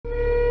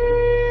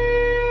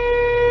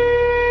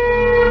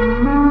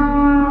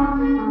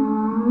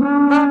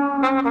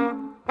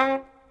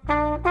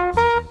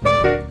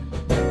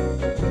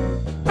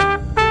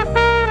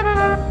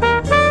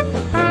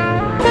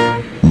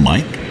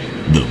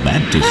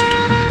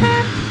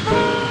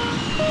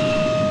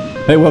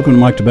Hey, welcome to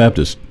Mike the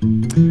Baptist.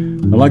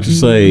 I'd like to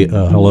say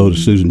hello to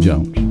Susan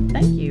Jones.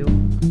 Thank you.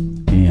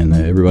 And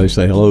everybody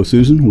say hello,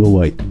 Susan. We'll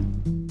wait.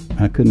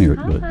 I couldn't hear it,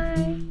 but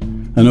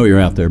I know you're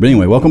out there. But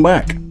anyway, welcome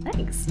back.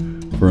 Thanks.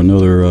 For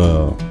another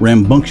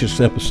rambunctious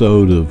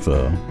episode of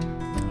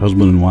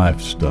husband and wife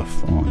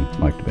stuff on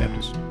Mike the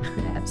Baptist.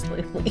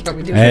 Absolutely. Are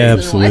we doing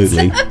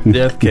Absolutely.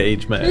 Death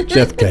cage match.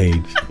 Death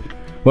cage.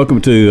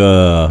 Welcome to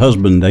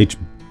husband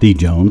H.D.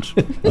 Jones.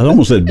 I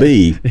almost said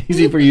B.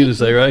 Easy for you to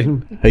say, right?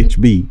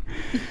 HB.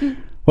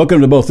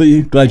 Welcome to both of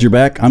you. Glad you're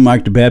back. I'm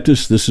Mike the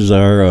Baptist. This is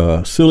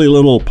our silly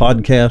little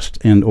podcast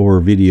and or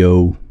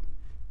video.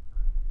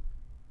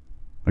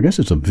 I guess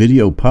it's a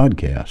video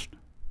podcast.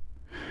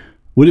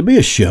 Would it be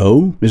a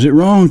show? Is it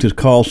wrong to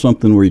call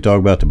something where you talk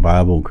about the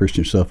Bible and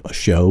Christian stuff a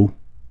show?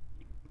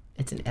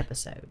 It's an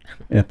episode.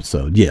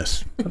 Episode,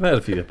 yes. I've had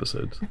a few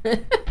episodes.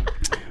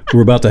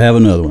 We're about to have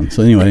another one.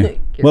 So anyway,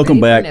 welcome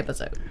back.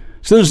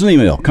 Send us an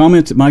email,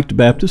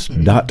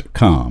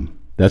 comments@mikethebaptist.com.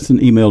 That's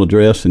an email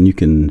address, and you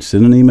can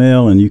send an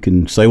email, and you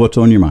can say what's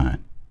on your mind.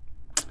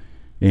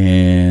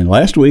 And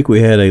last week,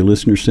 we had a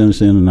listener send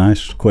us in a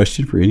nice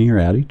question for Inny or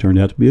Outty. Turned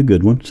out to be a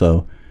good one,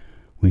 so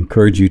we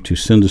encourage you to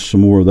send us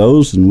some more of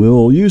those, and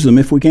we'll use them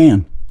if we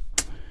can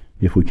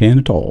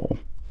at all.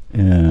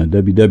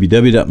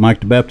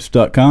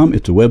 www.mikethebaptist.com.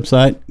 It's a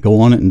website.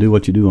 Go on it and do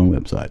what you do on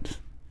websites.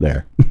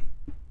 There.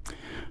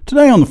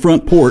 Today on the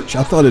Front Porch,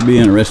 I thought it'd be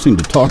interesting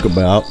to talk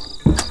about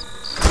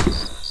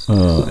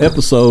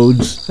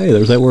episodes. Hey,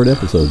 there's that word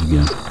episodes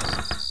again.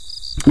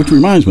 Which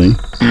reminds me,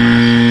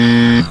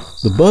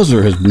 the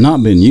buzzer has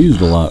not been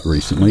used a lot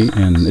recently,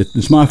 and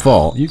it's my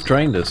fault. You've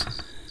trained us.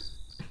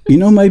 You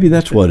know, maybe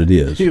that's what it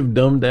is. You've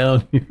dumbed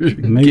down your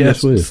Maybe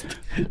guests. that's what it is.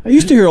 I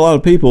used to hear a lot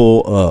of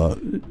people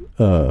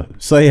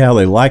say how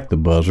they liked the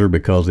buzzer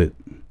because it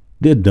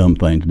did dumb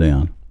things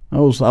down. I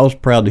was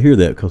proud to hear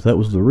that because that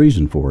was the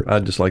reason for it.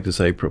 I'd just like to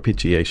say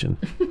propitiation.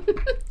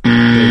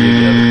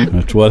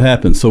 That's what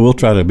happens. So we'll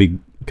try to be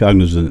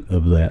cognizant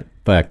of that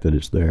fact that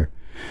it's there.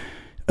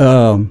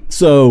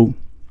 So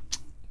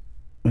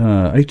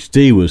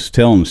HD was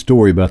telling a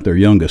story about their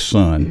youngest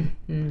son.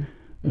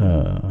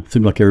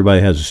 Seems like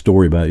everybody has a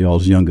story about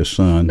y'all's youngest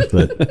son,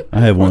 but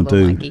I have one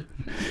too.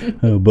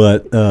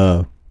 But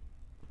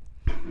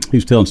he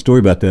was telling a story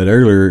about that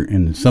earlier,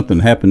 and something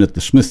happened at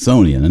the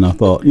Smithsonian, and I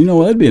thought,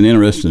 that'd be an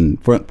interesting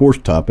front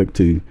porch topic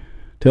to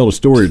tell a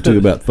story or two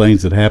about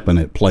things that happen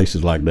at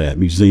places like that,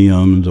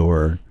 museums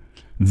or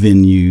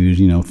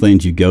venues,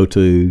 things you go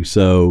to.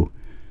 So,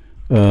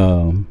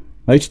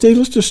 HD,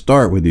 let's just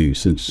start with you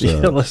since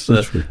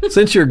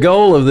since your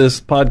goal of this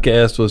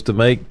podcast was to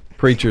make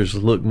preachers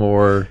look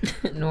more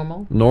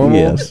normal.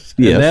 Yes.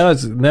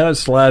 And now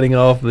it's sliding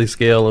off the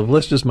scale of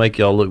let's just make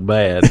y'all look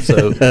bad.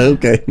 So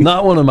okay,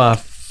 not one of my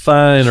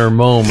finer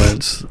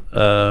moments,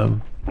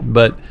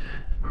 but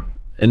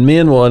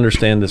men will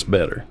understand this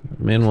better.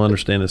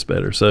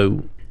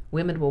 So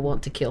women will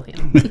want to kill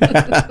him.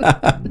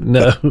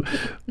 No,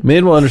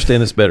 men will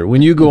understand this better.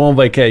 When you go on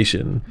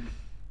vacation,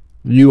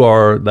 you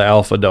are the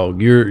alpha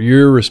dog.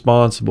 You're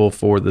responsible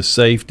for the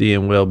safety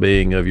and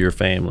well-being of your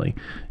family.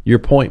 You're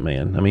point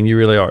man. I mean, you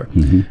really are.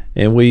 Mm-hmm.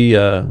 And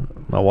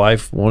my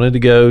wife wanted to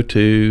go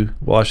to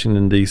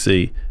Washington,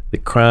 D.C., the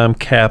crime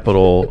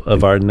capital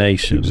of our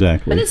nation.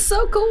 Exactly. But it's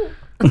so cool.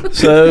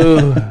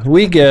 So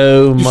we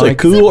go. Did you say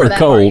cool or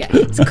cold?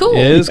 It's cool.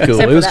 Yeah, it was cool.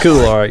 It was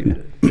cool, all right.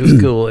 It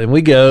was cool. And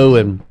we go,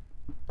 and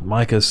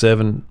Micah's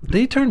 7. Did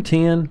he turn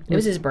 10? It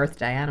was his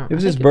birthday. I don't know. It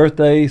was his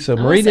birthday, so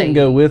Marie didn't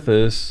go with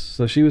us,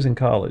 so she was in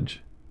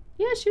college.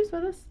 Yeah, she was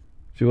with us.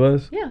 She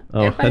was? Yeah.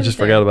 Oh, I just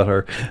forgot about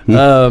her.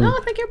 No, I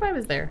think everybody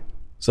was there.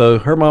 So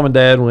her mom and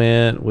dad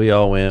went. We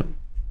all went.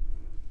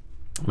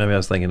 Maybe I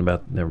was thinking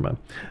about, never mind.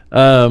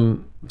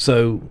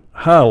 So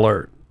high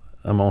alert.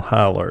 I'm on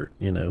high alert,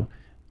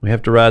 We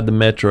have to ride the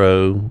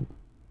metro. I'm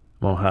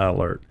on high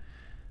alert.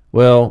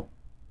 Well,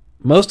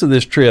 most of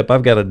this trip,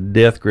 I've got a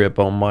death grip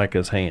on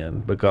Micah's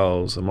hand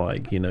because I'm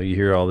like, you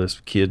hear all this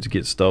kids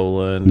get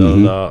stolen,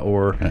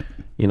 or,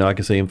 I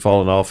can see him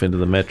falling off into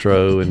the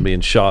metro and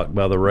being shocked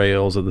by the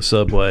rails of the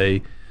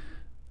subway.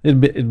 It'd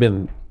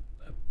been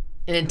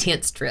an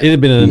intense trip. It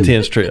had been an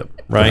intense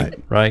trip,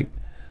 right?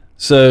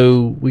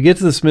 So we get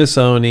to the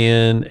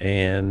Smithsonian,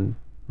 and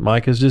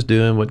Micah's just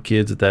doing what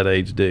kids at that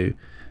age do.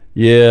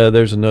 Yeah,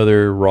 there's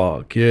another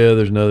rock. Yeah,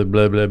 there's another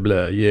blah, blah,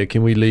 blah. Yeah,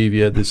 can we leave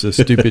yet? This is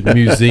a stupid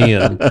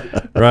museum,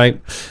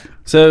 right?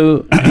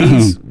 So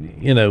he's,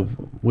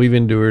 we've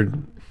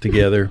endured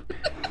together.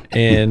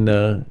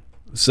 And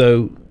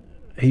so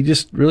he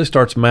just really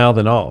starts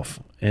mouthing off.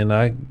 And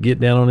I get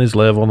down on his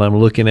level, and I'm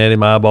looking at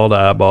him eyeball to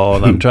eyeball,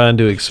 and I'm trying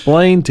to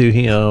explain to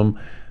him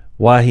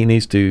why he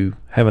needs to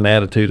have an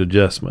attitude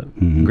adjustment.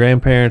 Mm-hmm.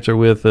 Grandparents are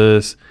with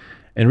us.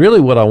 And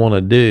really what I want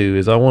to do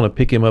is I want to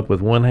pick him up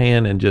with one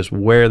hand and just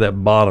wear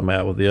that bottom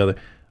out with the other.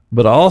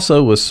 But I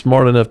also was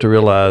smart enough to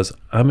realize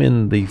I'm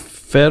in the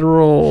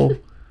federal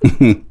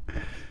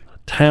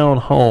town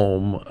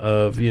home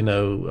of, you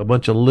know, a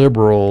bunch of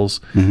liberals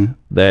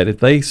that if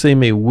they see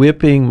me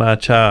whipping my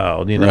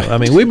child, you know, Right. I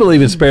mean, we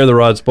believe in spare the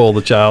rod, spoil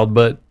the child,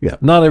 but Yeah.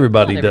 not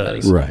everybody Not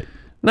everybody. does. Right.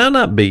 No,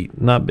 not beat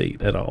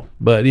at all.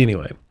 But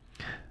anyway,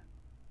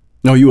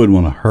 No, you wouldn't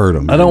want to hurt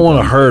them. I don't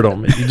want to hurt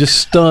them. You just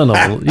stun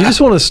them. You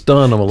just want to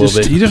stun them a little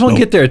bit. You just want to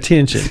get their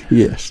attention.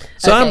 Yes.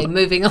 So Okay,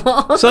 moving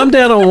along. So I'm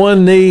down on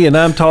one knee and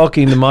I'm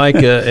talking to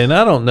Micah, and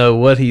I don't know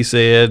what he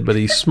said, but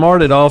he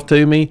smarted off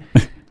to me,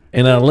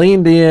 and I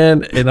leaned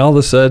in, and all of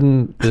a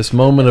sudden, this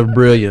moment of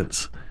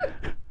brilliance,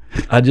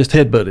 I just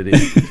headbutted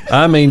him.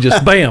 I mean,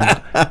 just bam,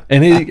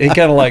 and he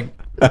kind of like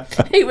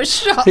He was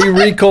shocked. he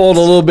recoiled a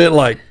little bit,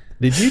 like,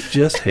 "Did you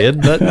just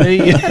headbutt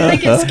me?" I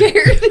think it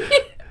scared me.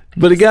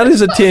 But it got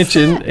his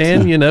attention,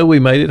 and you know, we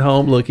made it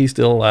home. Look, he's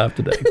still alive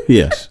today.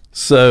 Yes.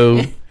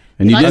 So.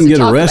 And you Likes didn't to get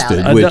talk about arrested,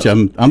 it. which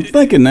I'm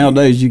thinking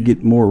nowadays you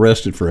get more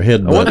arrested for a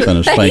headbutt than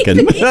a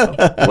spanking.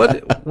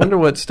 Wonder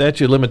what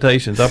statute of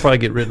limitations. I'll probably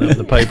get written up in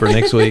the paper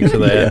next week for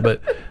that.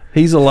 But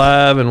he's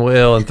alive and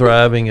well and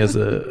thriving as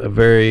a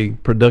very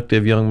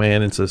productive young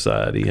man in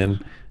society,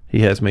 and he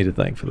has me to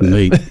thank for that.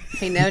 Neat.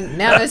 He now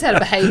knows how to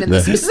behave in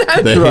the The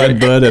Smithsonian.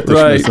 headbutt at the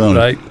Right, Smithsonian.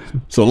 right.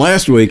 So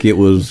last week it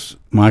was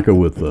Micah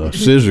with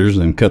scissors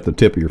and cut the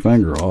tip of your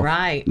finger off.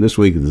 Right. This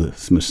week is the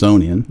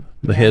Smithsonian.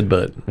 The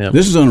headbutt. Yeah.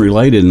 This is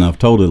unrelated, and I've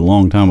told it a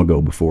long time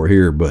ago before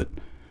here, but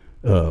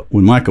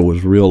when Micah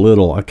was real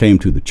little, I came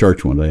to the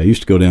church one day. I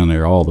used to go down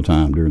there all the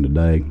time during the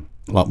day,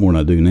 a lot more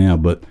than I do now,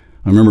 but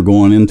I remember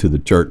going into the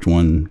church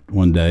one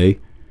day,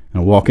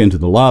 and I walk into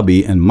the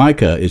lobby, and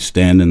Micah is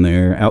standing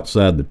there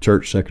outside the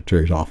church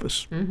secretary's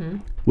office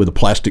with a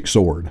plastic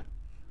sword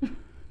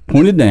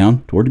pointed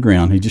down toward the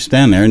ground. He's just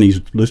standing there, and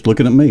he's just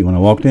looking at me. When I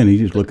walked in,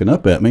 he's just looking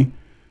up at me.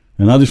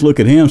 And I just look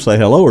at him, say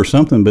hello or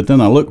something, but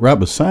then I look right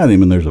beside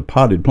him, and there's a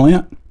potted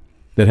plant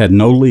that had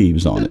no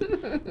leaves on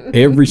it.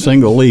 Every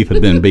single leaf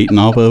had been beaten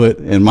off of it,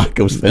 and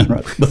Micah was standing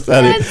right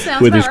beside That it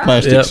sounds with his about right.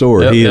 plastic Yep,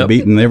 sword. yep, He had yep.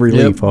 beaten every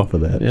Yep. leaf off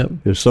of that. Yep.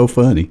 It was so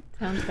funny.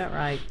 Sounds about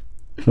right.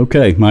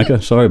 Okay,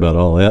 Micah, sorry about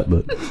all that,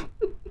 but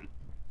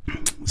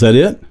is that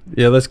it?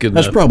 Yeah, that's good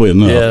That's enough. probably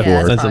enough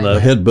Yeah, for that's a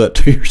enough. headbutt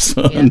to your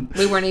son. Yeah,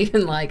 we weren't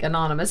even like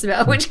anonymous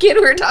about which kid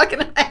we were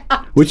talking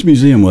about. Which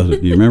museum was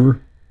it? Do you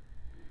remember?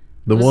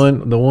 The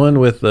one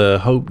with the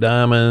Hope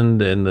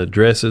Diamond and the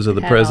dresses of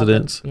the Had all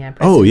presidents. yeah,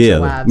 Oh, yeah, presidential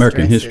the wives'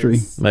 American dresses. history.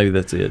 Maybe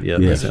that's it. Yeah,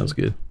 Yeah. that sounds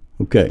good.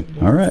 Okay,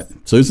 all right.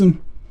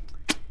 Susan?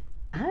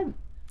 I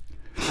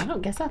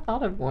don't guess I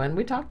thought of one.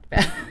 We talked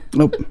about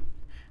Nope.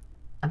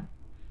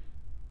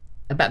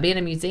 about being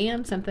a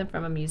museum, something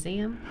from a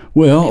museum.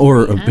 Well,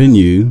 or a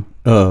venue.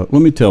 Let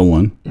me tell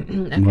one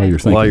while you're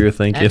thinking. While you're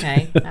thinking.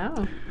 Okay.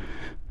 Oh.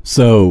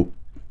 So,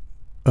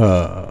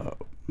 I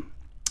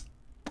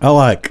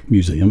like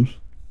museums,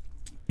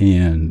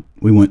 and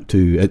we went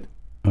to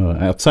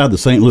outside the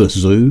St. Louis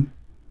Zoo,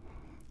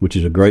 which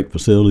is a great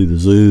facility. The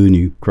zoo, and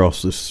you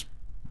cross this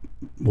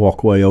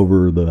walkway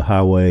over the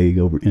highway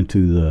over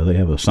into they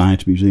have a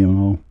science museum and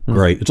all.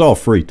 Great. It's all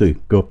free too.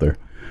 Go up there.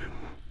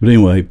 But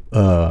anyway,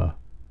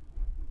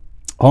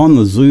 on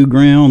the zoo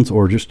grounds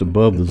or just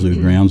above the zoo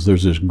grounds,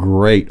 there's this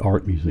great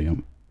art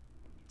museum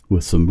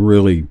with some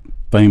really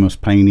famous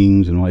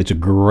paintings, and it's a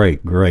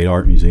great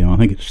art museum. I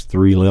think it's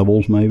 3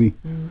 levels maybe.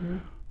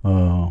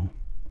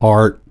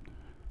 Art,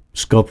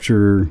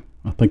 sculpture.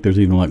 I think there's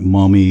even like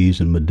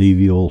mummies and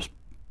medieval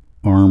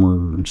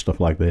armor and stuff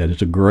like that.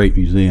 It's a great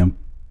museum.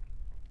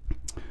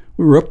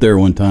 We were up there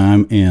one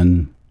time,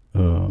 and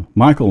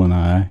Michael and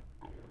I,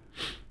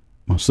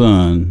 my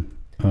son,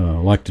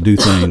 like to do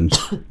things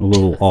a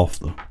little off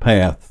the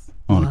path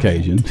on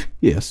occasion.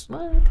 Yes.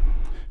 What?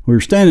 We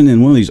were standing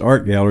in one of these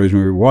art galleries, and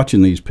we were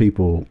watching these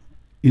people.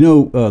 You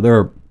know,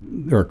 there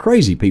are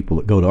crazy people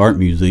that go to art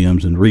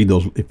museums and read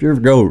those. If you ever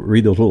go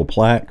read those little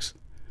plaques,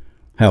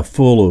 how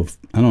full of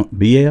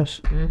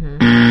BS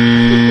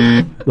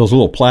those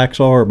little plaques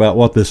are about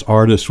what this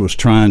artist was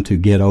trying to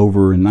get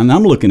over. And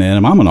I'm looking at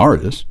him. I'm an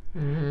artist,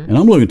 and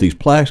I'm looking at these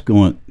plaques,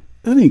 going,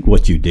 "That ain't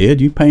what you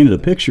did. You painted a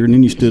picture, and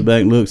then you stood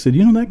back and looked, and said,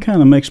 you know, that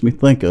kind of makes me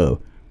think of.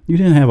 You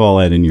didn't have all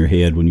that in your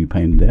head when you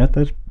painted that.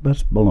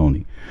 That's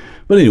baloney."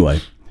 But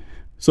anyway,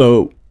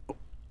 so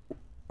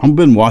I've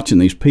been watching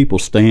these people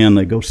stand.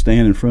 They go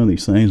stand in front of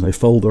these things. They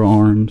fold their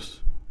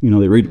arms. You know,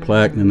 they read the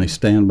plaque, and then they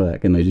stand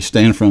back, and they just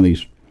stand in front of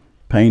these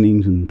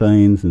paintings and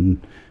things. And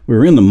we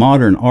were in the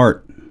modern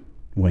art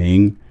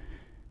wing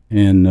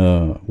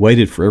and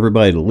waited for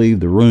everybody to leave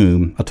the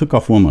room. I took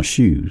off one of my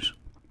shoes.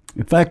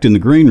 In fact, in the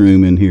green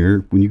room in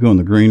here, when you go in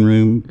the green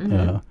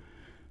room,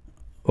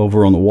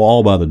 over on the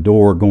wall by the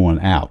door going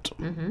out,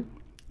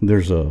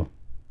 there's a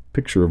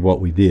picture of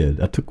what we did.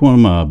 I took one of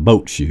my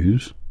boat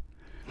shoes,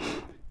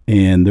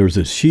 and there's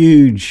this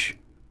huge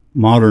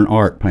modern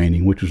art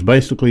painting, which was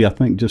basically, I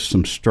think, just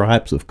some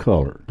stripes of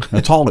color.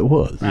 That's all it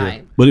was.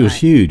 Right. But it was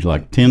huge,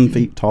 like 10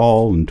 feet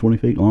tall and 20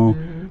 feet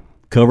long,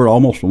 covered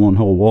almost one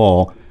whole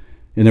wall,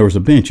 and there was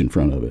a bench in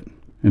front of it,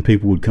 and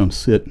people would come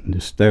sit and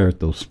just stare at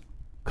those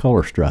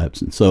color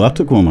stripes. And so I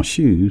took one of my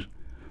shoes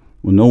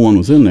when no one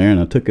was in there, and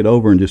I took it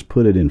over and just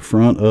put it in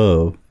front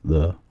of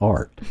the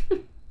art.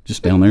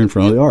 just down there in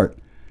front of the art.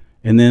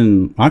 And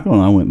then Michael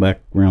and I went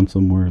back around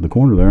somewhere in the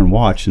corner there and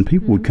watched, and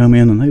people would come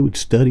in and they would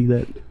study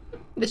that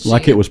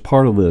like it was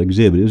part of the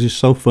exhibit. It was just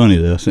so funny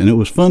to us, and it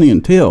was funny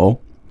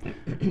until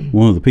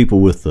one of the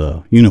people with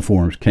the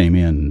uniforms came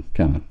in and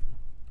kind of,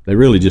 they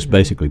really just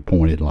basically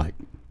pointed like,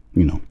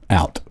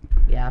 out.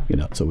 Yeah.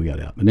 So we got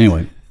out. But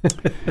anyway,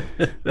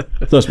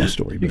 that's my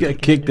story. You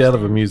got kicked out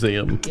of a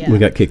museum. Yeah. We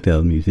got kicked out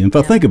of the museum. If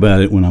I think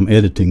about it when I'm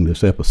editing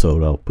this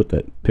episode, I'll put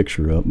that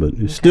picture up. But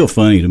it's still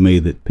funny to me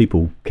that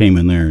people came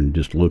in there and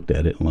just looked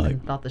at it and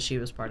like. Thought the shoe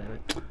was part of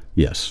it.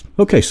 Yes.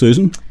 Okay,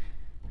 Susan.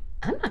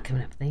 I'm not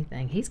coming up with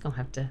anything. He's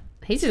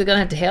either gonna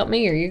have to help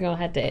me, or you're gonna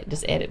have to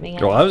just edit me out.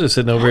 Girl, I was just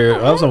sitting over here.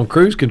 I was on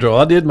cruise control.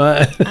 I did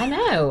mine. I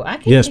know. I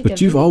can't. Yes, think but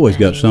of you've always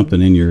got anything.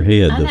 something in your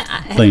head of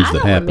things I that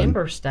don't happen.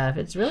 remember stuff.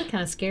 It's really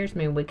kind of scares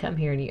me when we come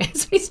here and you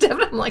ask me stuff.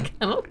 And I'm like,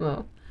 I don't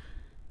know.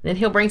 Then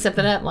he'll bring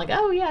something up. I'm like,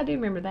 oh yeah, I do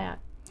remember that.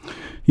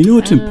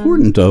 It's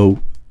important though,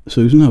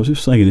 Susan. I was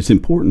just saying, it's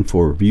important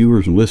for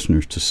viewers and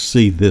listeners to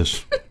see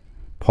this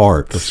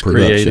part of production.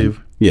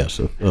 Creative. Yes,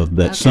 of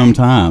that. Okay.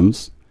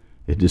 Sometimes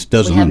it just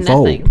doesn't We have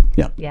unfold. nothing.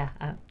 Yeah, Yeah.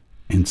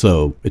 and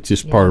so it's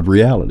just part of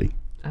reality.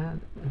 I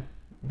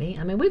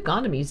mean, we've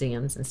gone to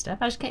museums and stuff.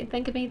 I just can't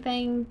think of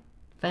anything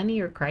funny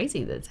or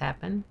crazy that's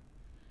happened.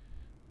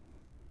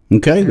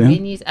 Okay, Or then.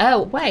 venues.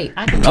 Oh, wait.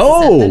 I can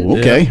Oh,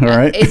 okay, all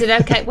right. Is it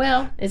okay?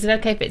 Well, is it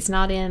okay if it's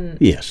not in?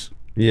 Yes.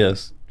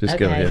 Yes. Just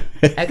go Okay.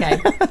 ahead.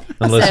 Okay.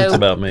 Unless So- it's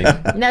about me.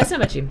 No, it's not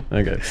about you.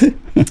 Okay.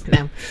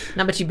 No,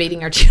 not about you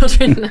beating our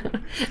children.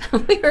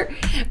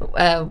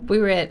 we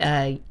were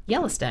at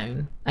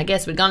Yellowstone. I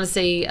guess we'd gone to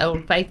see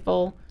Old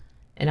Faithful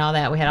and all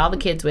that. We had all the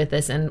kids with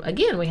us, and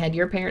again, we had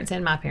your parents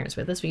and my parents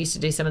with us. We used to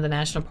do some of the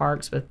national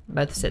parks with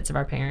both sets of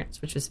our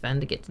parents, which was fun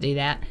to get to do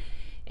that.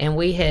 And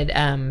we had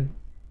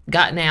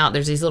gotten out.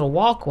 There's these little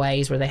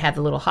walkways where they have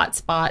the little hot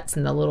spots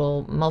and the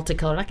little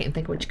multicolored, I can't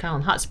think of what you call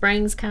them, hot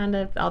springs kind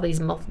of. All these,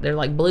 they're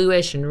like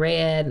bluish and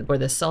red where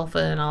the sulfur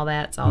and all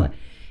that's all that.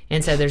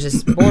 And so there's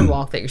this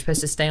boardwalk that you're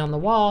supposed to stay on the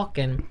walk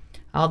and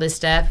all this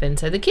stuff. And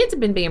so the kids have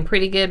been being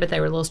pretty good, but they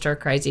were a little stir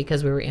crazy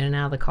because we were in and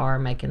out of the car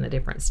making the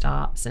different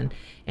stops.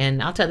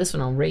 And I'll tell this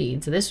one on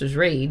Reed. So this was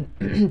Reed.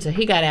 So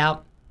he got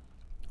out,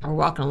 we're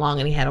walking along,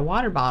 and he had a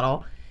water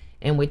bottle.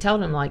 And we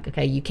told him, like,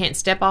 okay, you can't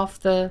step off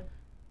the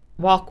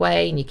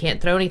walkway and you can't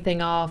throw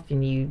anything off.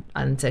 And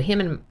so him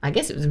and, I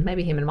guess it was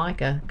maybe him and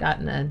Micah got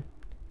in a,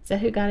 is that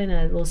who got in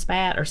a little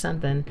spat or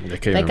something?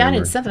 They got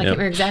in something. I can't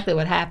remember exactly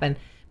what happened.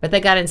 But they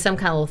got in some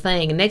kind of little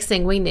thing, and next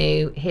thing we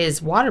knew,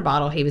 his water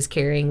bottle he was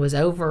carrying was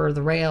over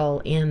the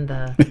rail in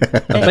the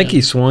thing. I think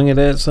he swung it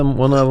at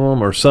one of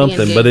them or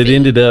something, but it goofy.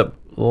 ended up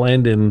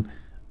landing.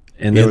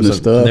 And there In the was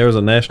stuff. there was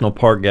a national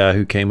park guy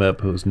who came up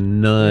who was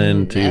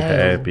none too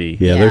happy.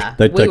 Yeah,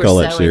 they take all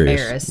that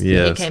serious. Embarrassed.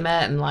 Yes. He came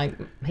up and like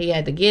he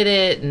had to get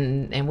it,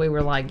 and we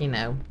were like,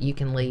 you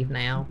can leave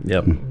now.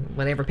 Yep.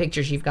 Whatever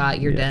pictures you've got,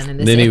 you're done in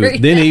this Then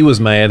area. he was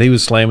mad. He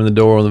was slamming the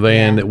door on the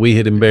van Yeah. that we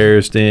had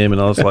embarrassed him,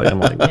 and I was like,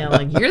 Yeah,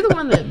 like you're the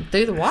one that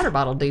threw the water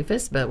bottle,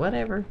 doofus. But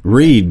whatever.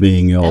 Reed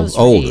being y'all's was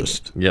Reed.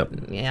 oldest. yep.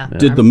 Yeah.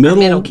 Did the our middle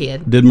middle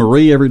kid? Did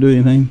Marie ever do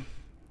anything?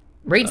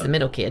 Reed's the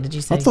middle kid. Did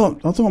you say? I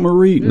thought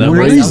Marie. No,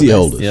 Marie's the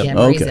oldest. Yep. Yeah,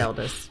 Marie's Okay.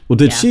 eldest. Well,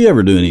 did Yeah. she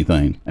ever do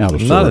anything out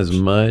of Not sorts? as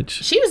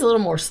much. She was a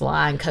little more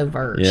sly and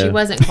covert. Yeah. She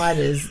wasn't quite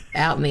as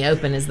out in the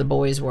open as the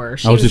boys were.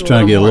 She I was just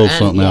trying to get a little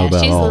something out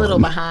about she's all a of little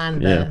them.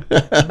 behind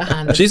the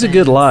behind the She's a scenes.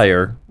 good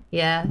liar.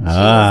 Yeah. she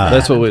Ah. was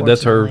That's that, what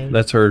that's her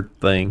unfortunately.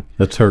 thing.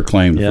 That's her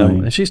claim to Yeah,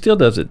 fame. and she still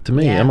does it to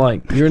me. Yeah. I'm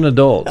like, you're an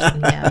adult.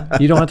 Yeah.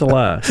 You don't have to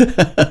lie. She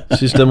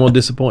just doesn't want to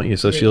disappoint you,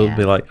 so she'll Yeah.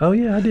 be like, "Oh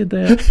yeah, I did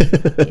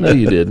that." No,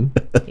 you didn't.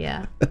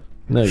 Yeah.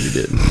 No, you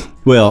didn't.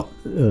 Well,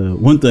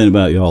 one thing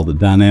about y'all, the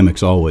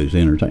dynamic's always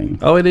entertaining.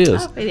 Oh, it is.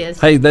 Oh, it is.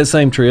 Hey, that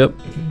same trip.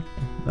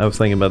 I was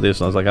thinking about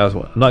this, and I was like, I'm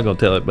not going to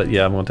tell it, but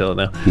yeah, I'm going to tell it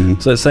now. Mm-hmm.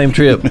 So that same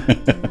trip,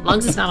 As long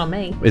as it's not on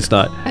me. it's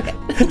not.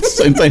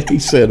 Same thing he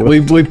said. We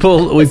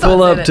pull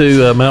all up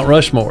to Mount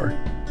Rushmore,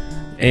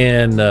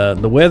 and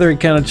the weather had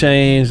kind of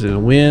changed, and the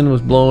wind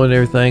was blowing and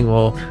everything.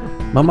 Well,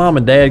 my mom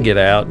and dad get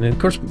out, and of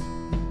course,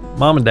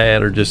 mom and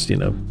dad are just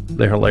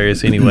they're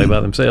hilarious anyway by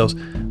themselves.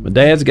 But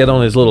dad's got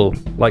on his little,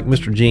 like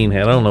Mr. Gene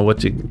hat. I don't know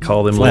what you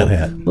call them. Flat little,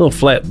 hat. Little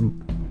flat We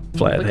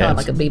call it hats.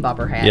 like a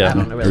bebopper hat. Yeah. I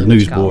don't know Or really what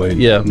you call newsboy. it.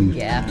 Yeah.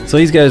 Yeah. So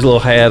he's got his little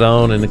hat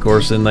on, and of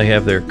course, then they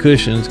have their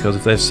cushions because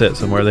if they're set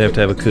somewhere, they have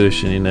to have a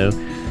cushion,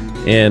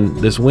 And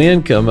this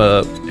wind come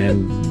up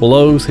and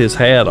blows his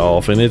hat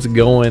off, and it's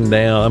going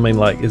down. I mean,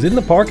 like, it's in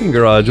the parking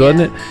garage,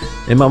 wasn't it?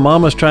 And my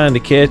mama's trying to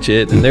catch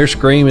it, and they're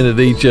screaming at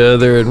each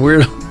other, and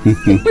we're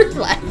We're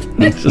laughing.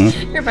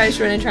 Everybody's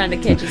running trying to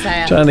catch his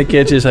hat. trying to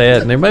catch his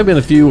hat. And there may have been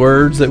a few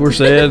words that were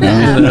said,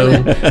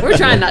 We're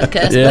trying not to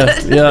cuss,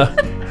 Yeah,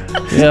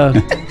 but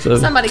yeah. So,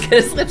 somebody could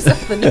have slipped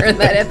something during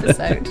that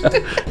episode.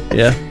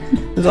 yeah,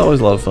 it's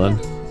always a lot of fun.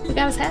 We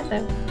got his hat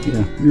though.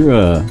 Yeah,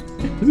 you're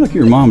seems like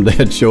your mom and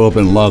dad show up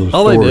in a lot of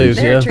All they do stories. is-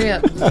 They're a Yeah.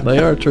 trip. They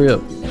are a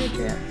trip. They're a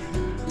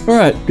trip. All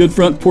right, good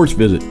front porch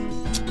visit.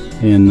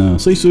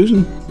 And see,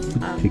 Susan,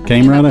 it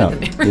came right out.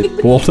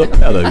 It pulled up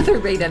out I of you. threw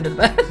Reed under the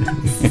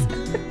bus.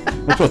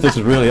 That's what this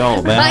is really all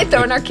about. Like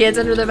throwing our kids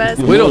under the bus.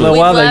 We don't know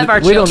why love our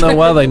we don't know children.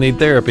 why they need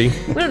therapy.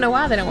 We don't know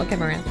why they don't want to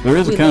come around. There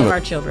is we a kind love of our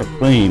a children.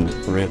 theme that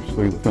threads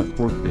through the Front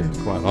Porch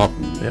quite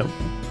often. Yep.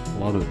 A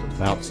lot of it's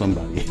about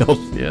somebody else.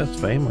 Yeah, it's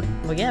family.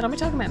 Well, yeah, don't be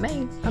talking about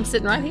me. I'm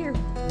sitting right here.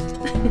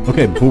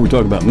 Okay, before we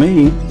talk about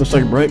me, let's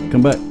take a break.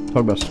 Come back, talk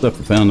about stuff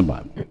we found in the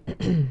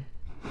Bible.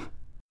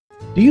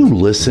 Do you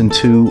listen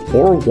to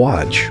or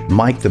watch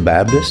Mike the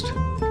Baptist?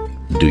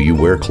 Do you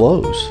wear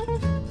clothes?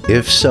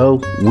 If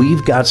so,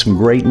 we've got some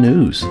great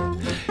news.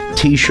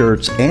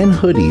 T-shirts and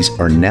hoodies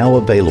are now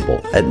available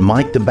at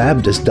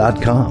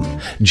MikeTheBaptist.com.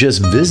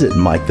 Just visit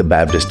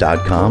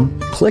MikeTheBaptist.com,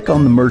 click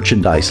on the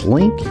merchandise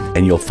link,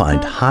 and you'll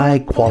find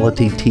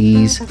high-quality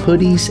tees,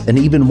 hoodies, and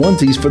even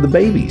onesies for the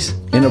babies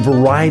in a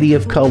variety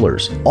of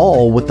colors,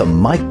 all with the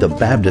Mike the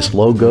Baptist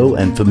logo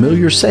and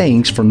familiar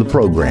sayings from the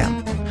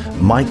program.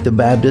 Mike the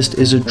Baptist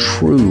is a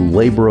true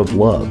labor of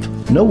love.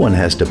 No one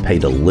has to pay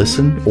to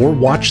listen or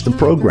watch the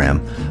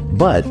program,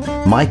 but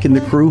Mike and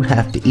the crew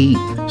have to eat.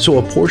 So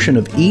a portion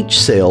of each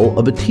sale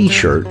of a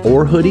t-shirt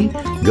or hoodie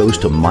goes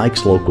to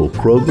Mike's local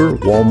Kroger,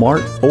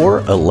 Walmart, or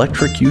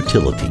electric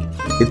utility.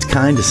 It's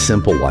kind of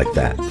simple like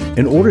that.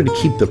 In order to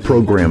keep the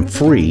program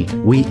free,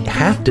 we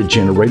have to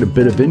generate a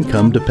bit of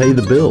income to pay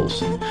the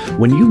bills.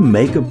 When you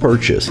make a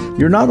purchase,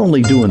 you're not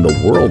only doing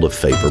the world a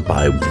favor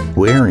by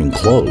wearing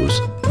clothes,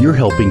 you're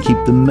helping keep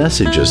the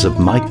messages of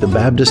Mike the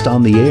Baptist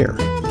on the air.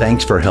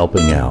 Thanks for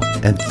helping out,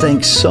 and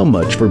thanks so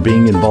much for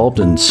being involved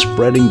in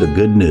spreading the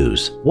good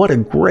news. What a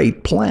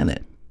great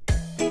planet.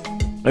 Hey,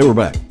 we're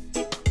back.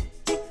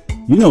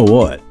 You know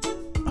what?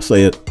 I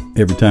say it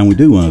every time we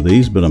do one of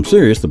these, but I'm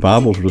serious. The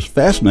Bible's was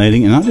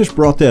fascinating, and I just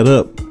brought that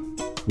up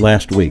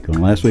last week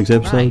on last week's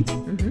episode. Right.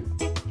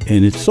 Mm-hmm.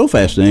 And it's so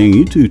fascinating.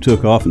 You two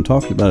took off and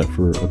talked about it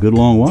for a good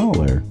long while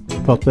there. I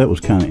thought that was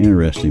kind of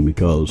interesting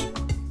because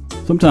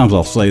sometimes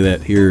I'll say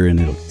that here and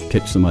it'll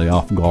catch somebody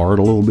off guard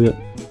a little bit.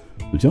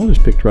 But y'all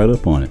just picked right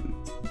up on it.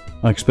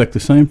 I expect the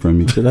same from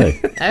you today.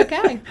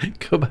 Okay.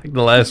 Go back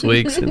to last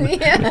week's and,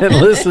 Yeah. and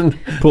listen.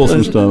 Pull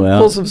some stuff out.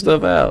 Pull some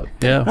stuff out.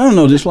 Yeah. I don't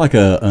know, just like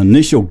a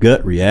initial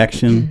gut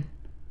reaction,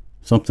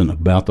 something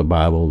about the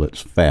Bible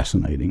that's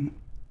fascinating.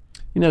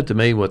 You know, to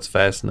me, what's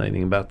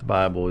fascinating about the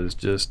Bible is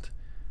just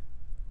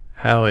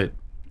how it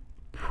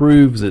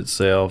proves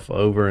itself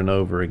over and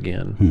over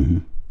again. Mm-hmm.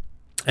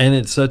 And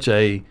it's such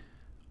a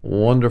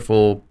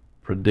wonderful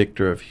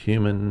predictor of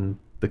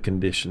the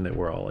condition that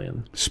we're all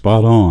in.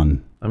 Spot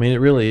on. I mean, it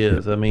really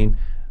is. I mean,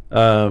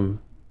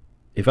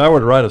 if I were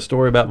to write a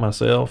story about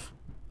myself,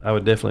 I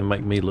would definitely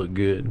make me look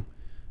good.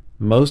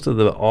 Most of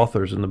the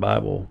authors in the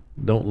Bible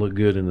don't look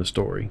good in the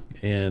story.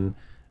 And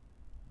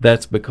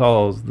that's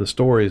because the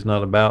story is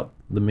not about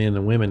the men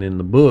and women in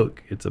the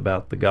book. It's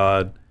about the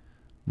God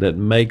that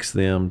makes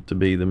them to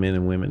be the men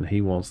and women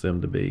He wants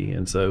them to be.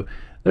 And so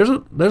there's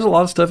a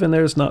lot of stuff in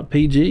there that's not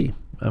PG.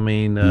 I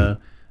mean,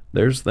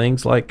 there's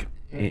things like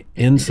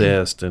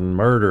incest and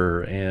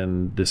murder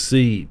and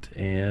deceit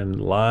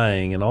and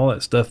lying and all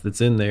that stuff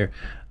that's in there.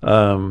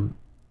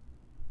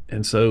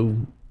 And so,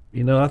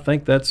 you know, I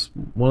think that's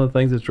one of the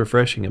things that's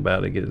refreshing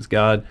about it is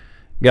God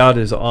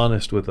is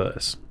honest with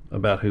us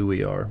about who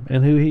we are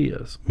and who He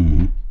is.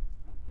 Mm-hmm.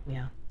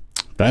 Yeah.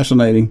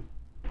 Fascinating.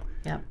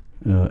 Yep.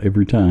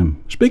 Every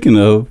time. Speaking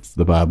of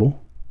the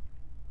Bible,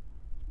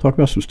 talk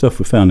about some stuff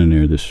we found in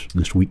there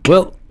this week.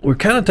 Well, we're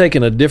kind of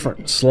taking a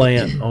different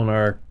slant on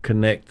our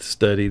Connect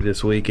study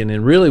this week, and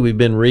then really we've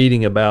been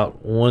reading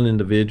about one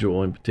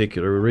individual in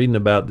particular. We're reading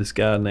about this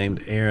guy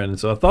named Aaron.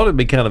 So I thought it'd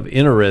be kind of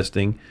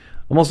interesting,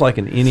 almost like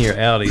an Inny or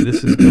Outty.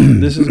 This is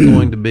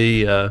going to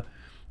be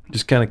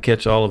just kind of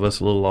catch all of us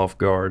a little off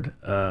guard.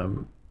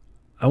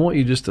 I want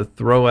you just to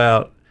throw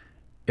out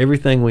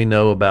everything we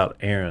know about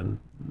Aaron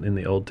in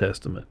the Old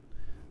Testament.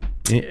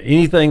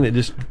 Anything that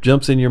just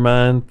jumps in your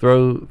mind,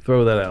 throw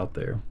that out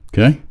there.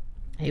 Okay.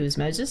 He was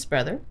Moses'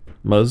 brother.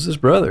 Moses'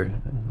 brother.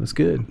 That's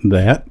good.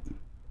 That.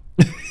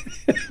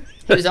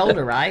 He was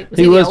older, right? Was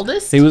he the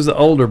oldest? He was the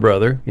older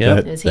brother. Yeah.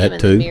 That- It was him that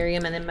and too. then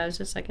Miriam and then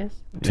Moses, I guess.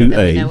 Two That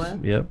we A's. know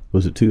of. Yep.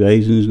 Was it two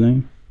A's in his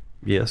name?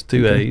 Yes,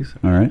 two A's.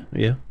 All right.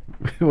 Yeah.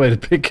 Way to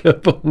pick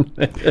up on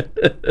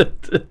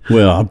that.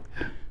 Well,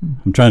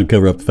 I'm trying to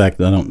cover up the fact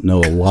that I don't know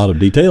a lot of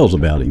details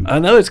about him. I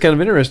know it's kind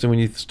of interesting when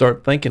you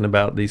start thinking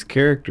about these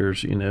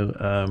characters, you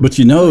know. But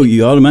you know,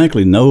 you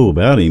automatically know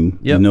about him.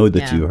 Yep. You know that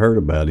Yeah. you heard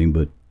about him,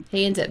 but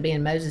He ends up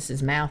being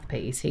Moses'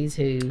 mouthpiece. He's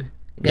who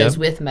goes Yep.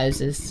 with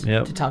Moses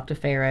Yep. to talk to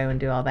Pharaoh and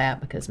do all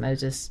that because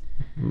Moses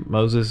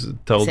Moses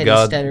told said he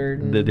God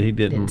stuttered and that he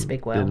didn't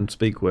speak well. Didn't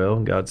speak well,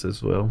 and God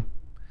says, "Well,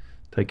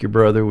 take your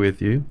brother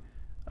with you."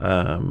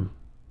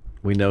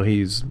 We know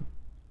he's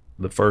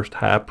the first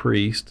high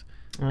priest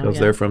because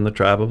they're from the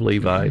tribe of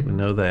Levi. We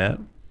know that.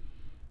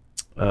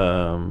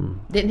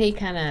 Didn't he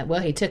kind of,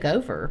 well, he took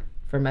over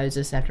for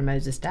Moses after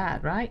Moses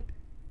died, right?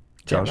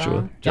 Is that Joshua.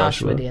 wrong?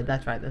 Joshua did.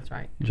 That's right. That's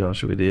right.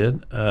 Joshua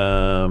did.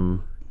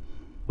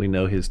 We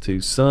know his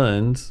two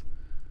sons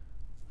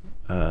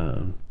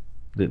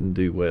didn't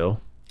do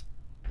well.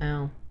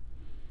 Oh,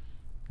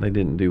 They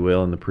didn't do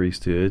well in the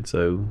priesthood,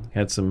 so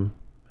had some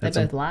They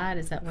both lied?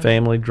 Is that what?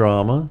 Family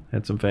drama.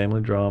 Had some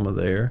family drama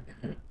there.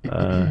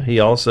 He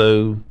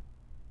also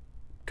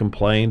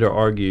complained or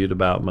argued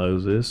about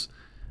Moses.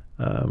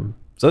 So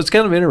it's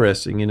kind of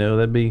interesting, you know.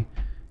 That'd be,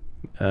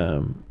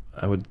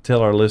 I would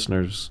tell our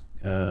listeners,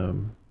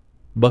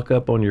 buck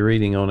up on your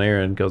reading on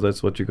Aaron, because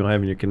that's what you're going to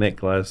have in your Connect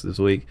class this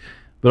week.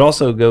 But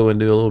also go and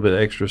do a little bit of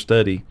extra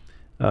study.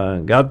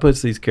 God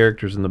puts these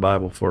characters in the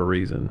Bible for a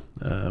reason.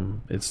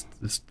 It's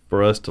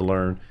for us to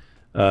learn.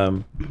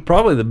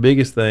 Probably the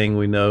biggest thing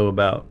we know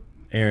about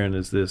Aaron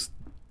is this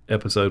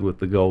episode with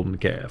the golden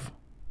calf.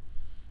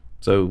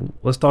 So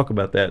let's talk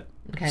about that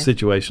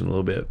situation a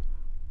little bit.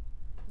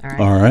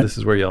 All right. This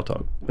is where y'all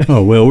talk.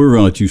 Oh, well, we're going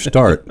to let you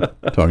start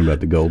talking about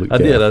the golden calf.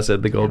 I did. I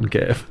said the golden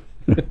calf.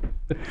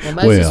 Well,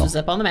 Moses was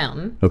up on the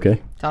mountain.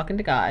 Okay. Talking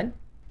to God,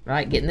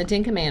 right? Getting the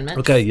 10 Commandments.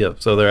 Okay,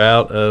 yep. So they're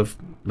out of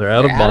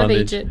bondage. Out of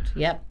Egypt.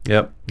 Yep.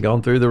 Yep.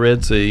 Gone through the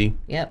Red Sea.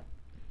 Yep.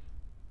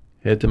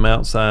 Head to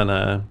Mount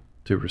Sinai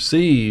to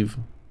receive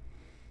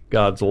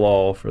God's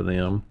law for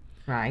them.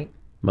 Right.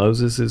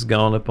 Moses has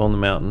gone up on the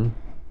mountain.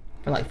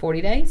 For like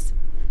 40 days?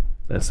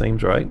 That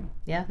seems right.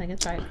 Yeah, I think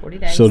it's right. 40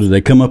 days. So did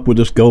they come up with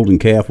this golden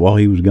calf while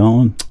he was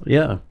gone?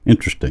 Yeah.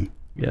 Interesting.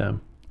 Yeah.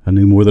 I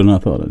knew more than I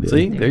thought I did.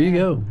 See, there you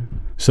go.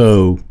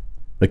 So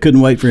they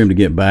couldn't wait for him to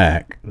get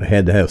back. They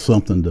had to have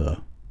something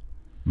to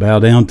bow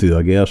down to,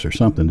 I guess, or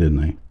something,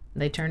 didn't they?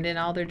 They turned in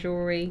all their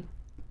jewelry.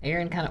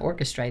 Aaron kind of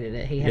orchestrated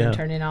it. He had to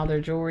turn in all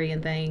their jewelry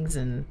and things.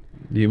 And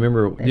do you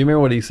remember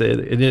what he said?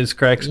 It just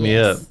cracks me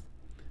up.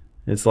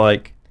 It's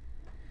like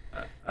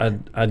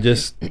I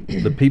just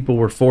the people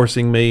were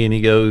forcing me, and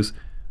he goes,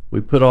 we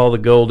put all the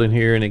gold in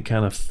here, and it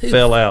kind of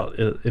fell out.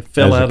 It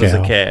fell out as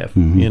a calf,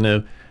 you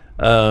know.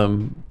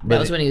 That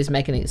was when he was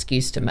making an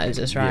excuse to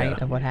Moses,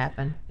 right, of what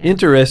happened. Yeah.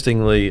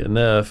 Interestingly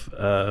enough,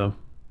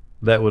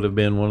 that would have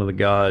been one of the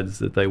gods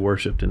that they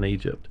worshipped in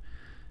Egypt.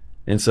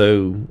 And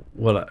so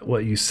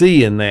what you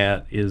see in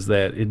that is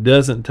that it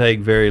doesn't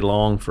take very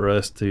long for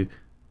us to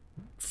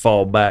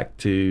fall back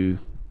to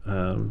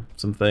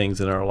some things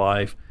in our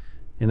life.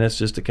 And that's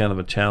just a kind of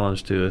a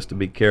challenge to us to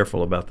be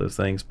careful about those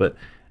things. But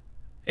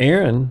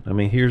Aaron, I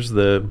mean, here's one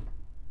of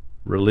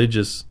the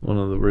religious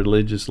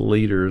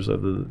leaders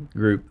of the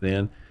group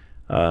then,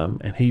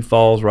 and he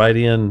falls right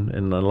in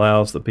and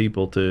allows the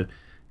people to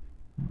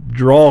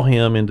draw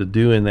him into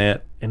doing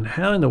that. And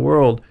how in the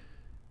world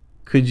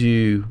could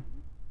you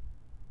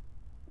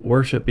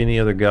worship any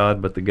other god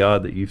but the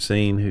God that you've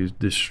seen who's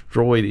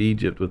destroyed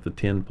Egypt with the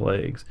 10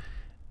 plagues?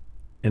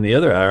 And the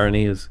other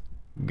irony is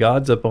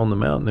God's up on the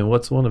mountain, and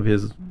what's one of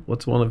his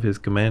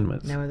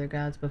commandments? No other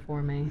gods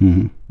before me.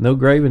 Mm-hmm. No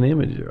graven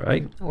image,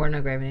 right? Or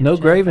no graven image. No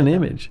graven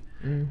image.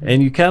 Mm-hmm.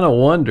 And you kind of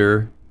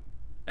wonder,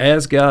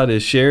 as God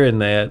is sharing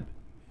that,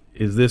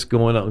 is this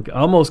going on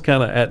almost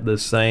kind of at the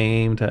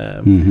same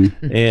time?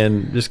 Mm-hmm.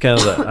 And just kind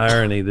of the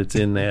irony that's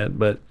in that.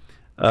 But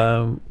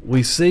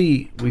we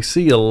see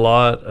a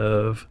lot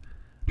of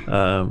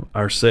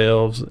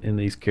ourselves in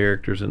these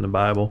characters in the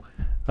Bible.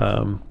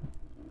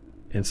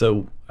 And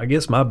so I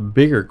guess my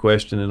bigger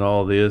question in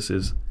all this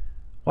is,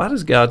 why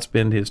does God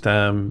spend his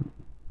time,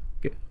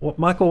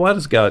 Michael, why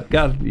does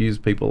God use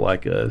people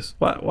like us?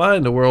 Why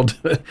in the world?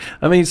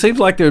 I mean, it seems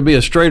like there would be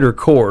a straighter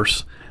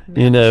course,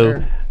 you know.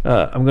 Sure.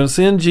 I'm going to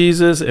send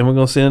Jesus, and we're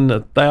going to send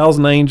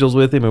 1,000 angels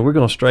with him, and we're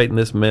going to straighten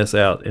this mess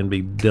out and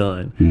be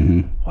done.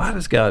 Mm-hmm. Why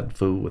does God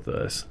fool with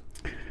us?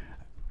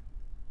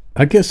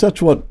 I guess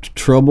that's what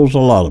troubles a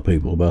lot of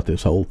people about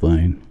this whole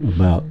thing,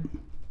 about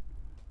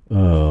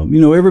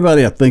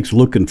everybody I think's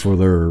looking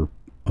for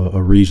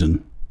a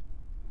reason.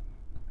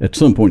 At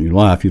some point in your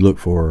life, you look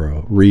for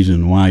a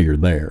reason why you're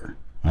there,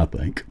 I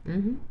think.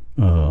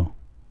 Mm-hmm.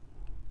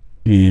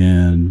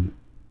 And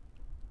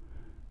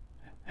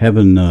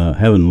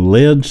having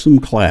led some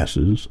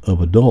classes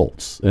of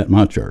adults at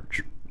my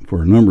church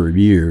for a number of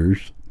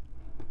years,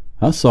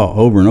 I saw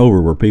over and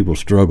over where people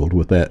struggled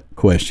with that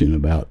question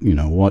about,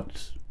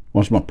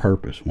 what's my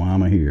purpose? Why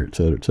am I here? Et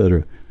cetera, et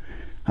cetera.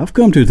 I've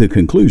come to the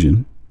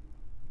conclusion,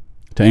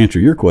 to answer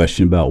your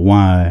question about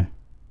why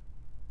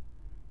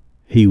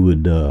he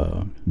would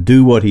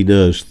do what he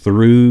does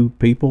through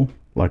people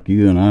like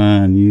you and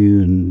I and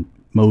you and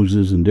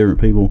Moses and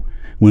different people,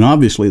 when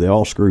obviously they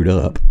all screwed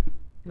up,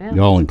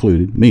 y'all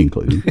included, me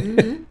included.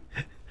 Mm-hmm.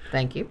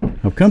 Thank you.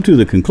 I've come to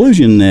the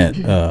conclusion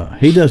that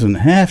he doesn't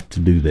have to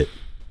do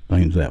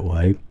things that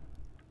way.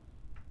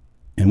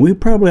 And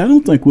I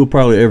don't think we'll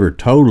probably ever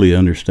totally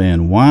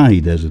understand why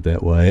he does it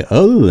that way,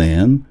 other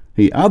than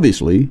he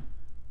obviously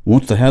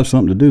wants to have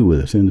something to do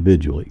with us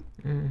individually.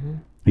 Mm-hmm.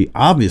 He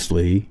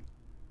obviously,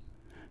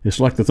 it's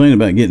like the thing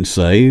about getting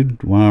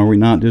saved. Why are we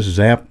not just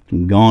zapped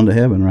and gone to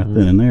heaven right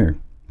then and there?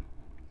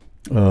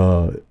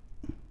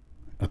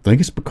 I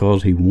think it's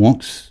because he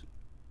wants,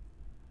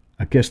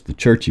 I guess the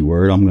churchy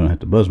word, I'm going to have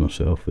to buzz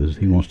myself, is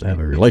he wants to have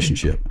a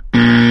relationship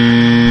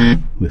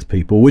with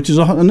people, which is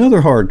another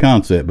hard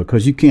concept,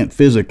 because you can't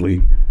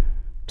physically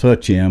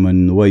touch him.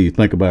 And the way you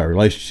think about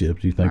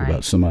relationships, you think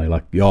about somebody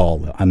like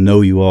y'all. I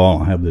know you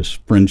all, I have this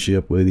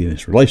friendship with you,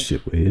 this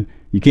relationship with you.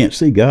 You can't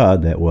see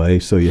God that way,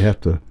 so you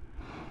have to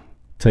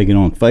taking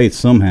on faith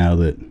somehow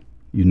that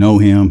you know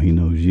him, he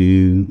knows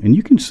you, and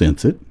you can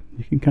sense it.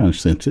 You can kind of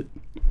sense it.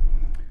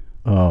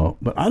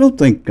 But I don't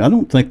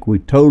think we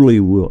totally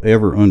will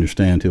ever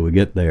understand till we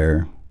get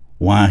there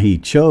why he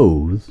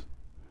chose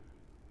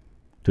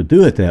to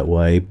do it that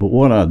way. But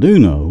what I do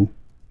know,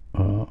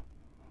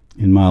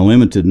 in my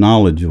limited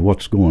knowledge of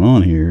what's going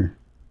on here,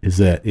 is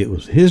that it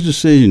was his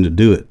decision to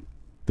do it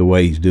the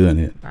way he's doing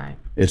it. Right.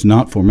 It's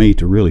not for me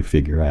to really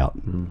figure out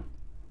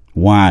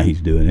why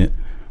he's doing it.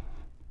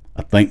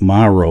 I think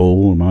my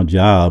role or my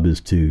job is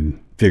to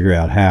figure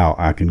out how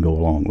I can go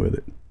along with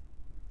it.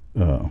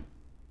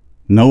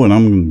 Knowing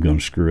I'm going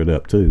to screw it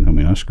up too. I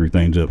mean, I screw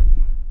things up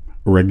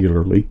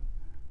regularly.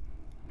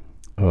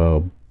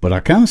 But I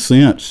kind of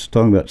sense,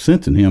 talking about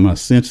sensing him, I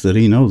sense that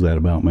he knows that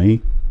about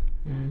me.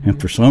 Mm-hmm.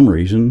 And for some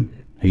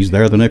reason, he's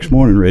there the next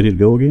morning ready to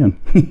go again.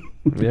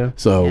 Yeah.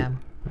 So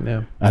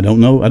yeah. I don't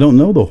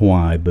know the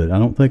why, but I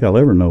don't think I'll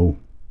ever know.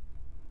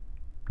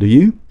 Do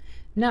you?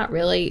 Not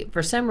really.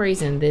 For some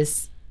reason,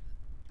 this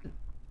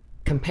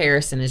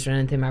comparison is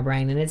running through my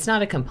brain, and it's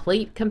not a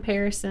complete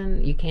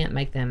comparison. You can't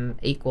make them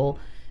equal.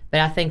 But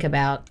I think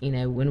about,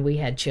 when we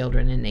had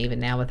children, and even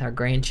now with our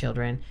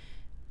grandchildren,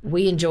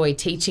 we enjoy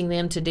teaching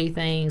them to do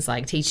things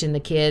like teaching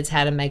the kids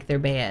how to make their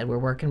bed. We're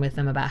working with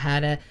them about how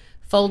to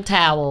fold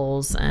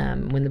towels.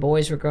 When the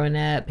boys were growing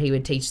up, he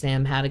would teach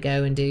them how to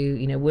go and do,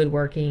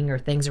 woodworking or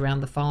things around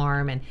the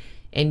farm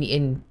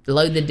and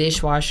load the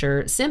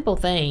dishwasher. Simple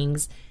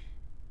things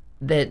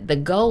that the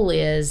goal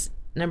is,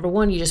 number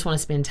one, you just want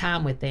to spend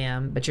time with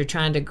them, but you're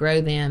trying to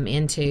grow them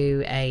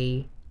into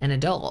an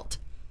adult.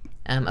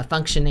 A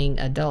functioning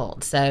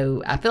adult.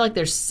 So I feel like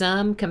there's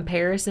some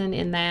comparison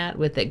in that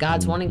with that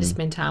God's wanting to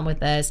spend time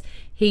with us.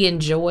 He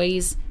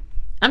enjoys,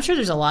 I'm sure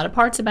there's a lot of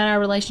parts about our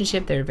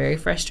relationship that are very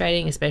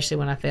frustrating, especially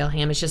when I fail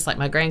him. It's just like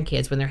my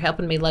grandkids, when they're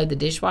helping me load the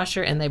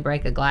dishwasher and they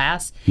break a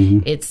glass,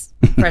 it's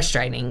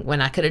frustrating when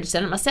I could have just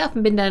done it myself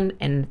and been done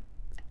in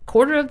a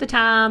quarter of the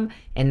time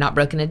and not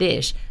broken a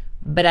dish.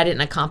 But I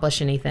didn't accomplish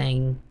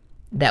anything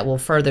that will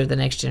further the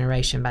next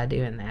generation by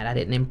doing that. I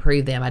didn't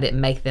improve them. I didn't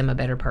make them a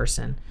better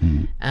person.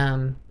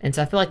 And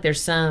so I feel like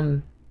there's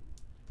some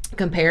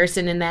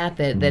comparison in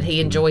that he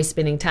enjoys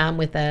spending time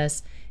with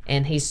us,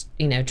 and he's,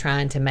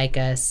 trying to make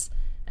us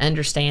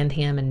understand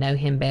him and know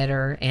him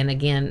better. And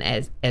again,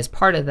 as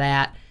part of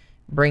that,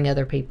 bring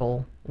other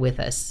people with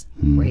us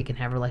where he can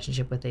have a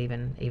relationship with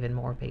even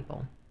more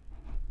people.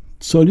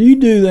 So do you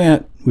do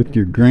that with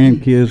your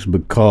grandkids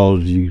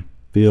because you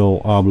feel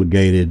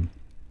obligated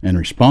and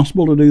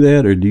responsible to do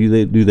that, or do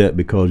you do that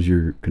because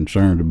you're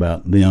concerned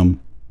about them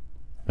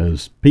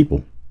as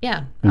people?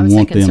 Yeah, and I would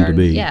want say concerned. them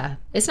to be. Yeah,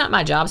 it's not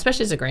my job,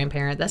 especially as a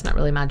grandparent. That's not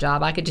really my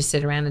job. I could just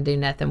sit around and do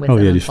nothing with them.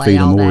 them and Just play feed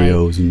them all day.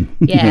 Oreos and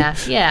yeah.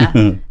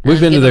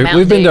 We've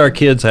been to our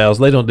kids' house.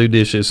 They don't do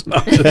dishes.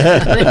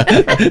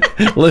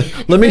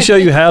 let me show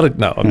you how to.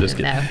 No, I'm just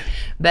kidding. No,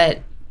 but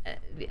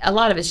a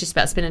lot of it's just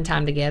about spending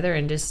time together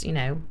and just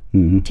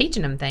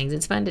teaching them things.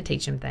 It's fun to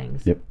teach them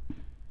things. Yep.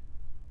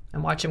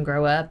 And watch them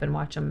grow up and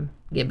watch them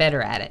get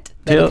better at it.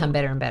 They become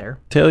better and better.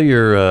 Tell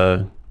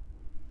your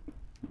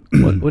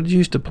what did you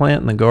used to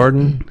plant in the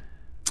garden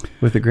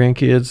with the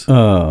grandkids?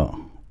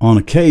 On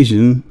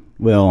occasion,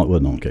 well, it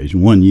wasn't on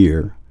occasion. One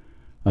year,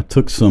 I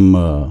took some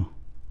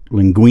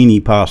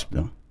linguine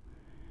pasta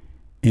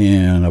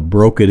and I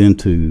broke it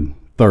into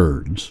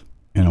thirds.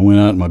 And I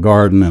went out in my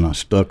garden and I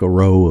stuck a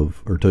row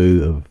or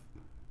two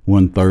of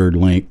 1/3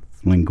 length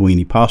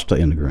linguine pasta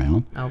in the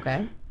ground.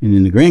 Okay. And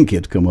then the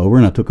grandkids come over,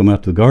 and I took them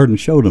out to the garden and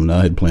showed them that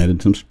I had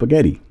planted some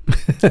spaghetti.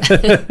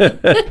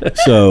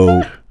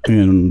 So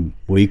in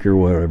a week or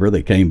whatever,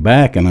 they came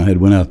back, and I had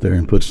went out there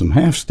and put some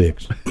half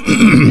sticks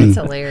That's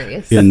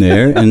hilarious. in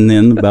there. And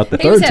then about the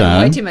third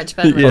time, way too much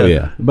fun with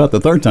it. About the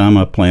third time,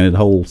 I planted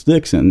whole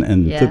sticks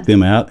and took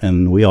them out,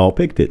 and we all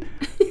picked it.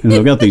 And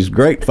I've got these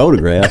great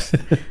photographs.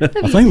 I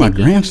think my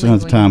grandson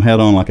at the time had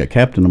on like a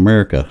Captain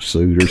America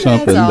suit or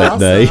something that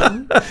day.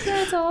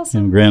 That's awesome.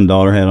 And my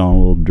granddaughter had on a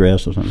little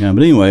dress or something.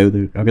 But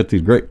anyway, I got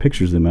these great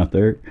pictures of them out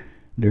there.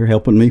 They're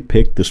helping me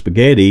pick the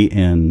spaghetti,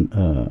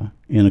 and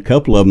in a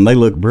couple of them, they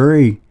look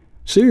very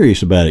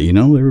serious about it.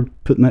 They were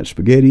putting that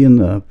spaghetti in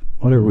the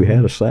whatever we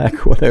had, a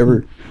sack or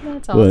whatever.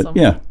 That's awesome. But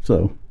yeah,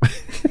 so.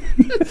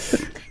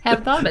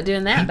 Haven't thought about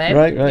doing that, babe.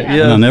 Right,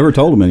 yeah. And I never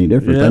told them any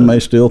different. Yeah. They may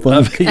still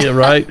think. Yeah,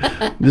 right.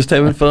 Just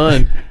having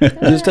fun.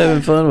 Just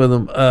having fun with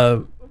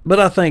them. But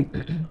I think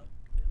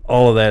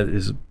all of that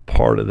is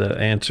part of the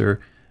answer.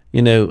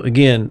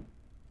 Again,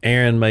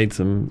 Aaron made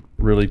some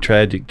really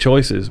tragic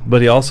choices,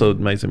 but he also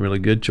made some really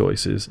good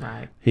choices.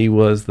 Right. He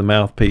was the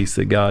mouthpiece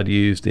that God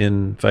used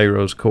in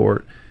Pharaoh's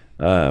court.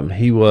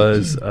 He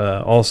was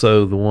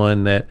also the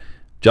one that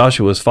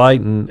Joshua was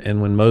fighting,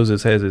 and when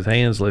Moses has his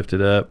hands lifted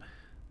up,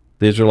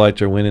 the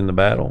Israelites are winning the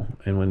battle.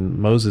 And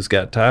when Moses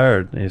got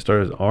tired and his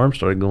arms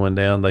started going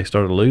down, they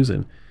started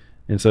losing.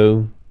 And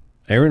so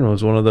Aaron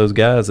was one of those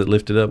guys that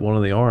lifted up one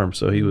of the arms.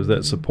 So he was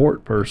that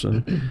support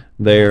person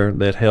there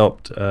that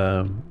helped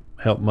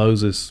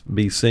Moses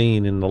be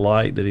seen in the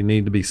light that he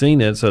needed to be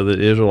seen at, so that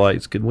the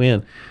Israelites could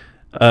win.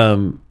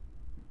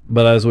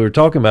 but as we were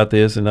talking about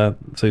this, and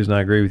Susan,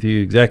 I agree with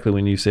you exactly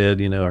when you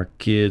said, our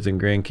kids and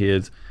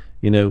grandkids,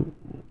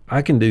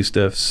 I can do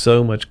stuff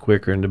so much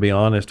quicker. And to be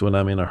honest, when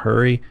I'm in a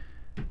hurry,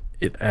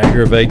 it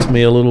aggravates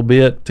me a little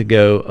bit to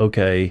go,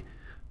 okay,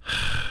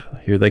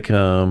 here they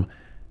come,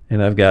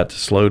 and I've got to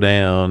slow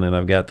down, and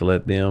I've got to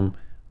let them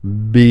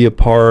be a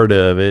part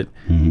of it,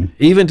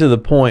 even to the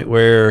point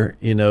where,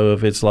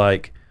 if it's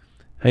like,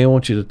 hey, I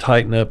want you to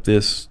tighten up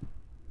this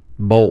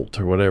bolt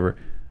or whatever,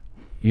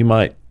 you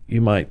might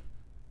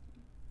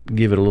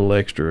give it a little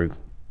extra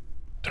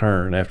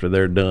turn after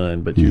they're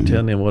done, but you're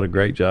telling them what a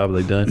great job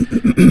they've done.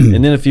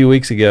 And then a few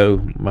weeks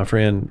ago, my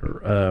friend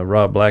Dr.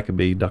 Rob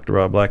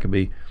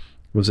Blackaby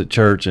was at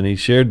church, and he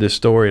shared this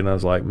story, and I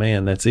was like,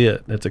 man, that's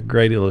it. That's a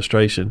great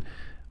illustration,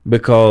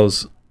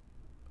 because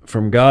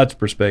from God's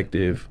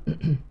perspective,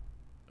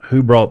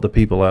 who brought the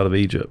people out of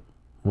Egypt?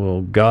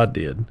 Well, God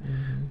did.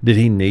 Did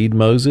he need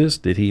Moses?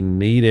 Did he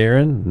need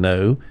Aaron?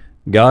 No.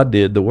 God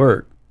did the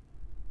work.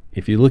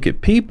 If you look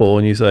at people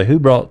and you say, who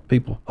brought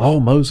people? Oh,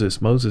 Moses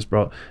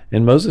brought.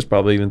 And Moses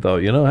probably even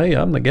thought, hey,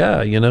 I'm the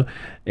guy,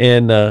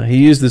 And he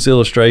used this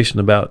illustration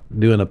about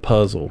doing a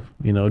puzzle,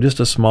 just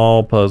a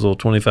small puzzle,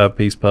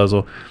 25-piece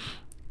puzzle.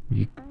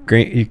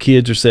 Your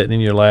kids are sitting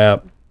in your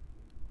lap,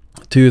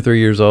 2 or 3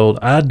 years old.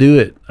 I do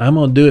it. I'm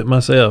going to do it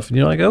myself. And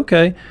you're like,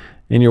 okay.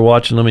 And you're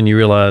watching them and you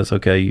realize,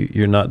 okay,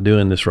 you're not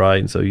doing this right.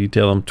 And so you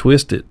tell them,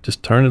 twist it,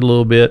 just turn it a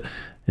little bit.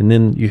 And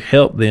then you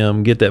help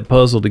them get that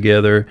puzzle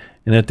together.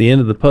 And at the end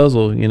of the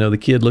puzzle, the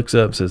kid looks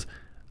up and says,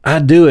 I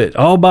do it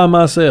all by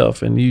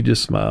myself. And you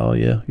just smile.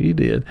 Yeah, you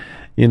did.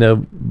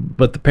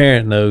 But the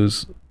parent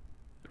knows,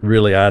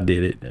 really, I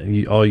did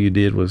it. All you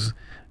did was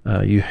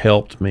you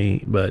helped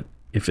me. But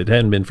if it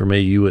hadn't been for me,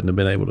 you wouldn't have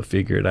been able to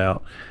figure it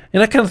out.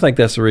 And I kind of think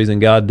that's the reason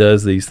God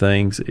does these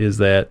things, is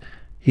that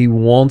he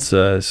wants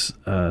us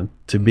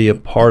to be a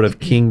part of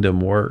kingdom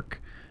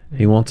work.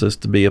 He wants us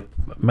to be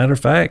matter of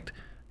fact,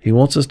 he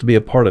wants us to be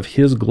a part of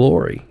his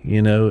glory.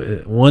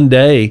 One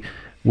day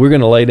we're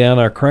going to lay down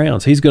our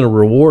crowns. He's going to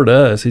reward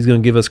us. He's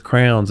going to give us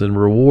crowns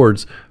and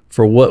rewards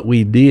for what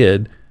we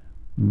did.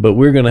 But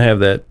we're going to have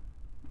that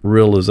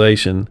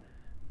realization,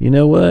 you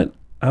know what?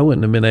 I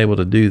wouldn't have been able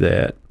to do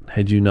that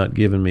had you not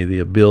given me the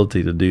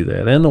ability to do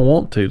that and the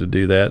want to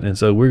do that. And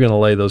so we're going to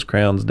lay those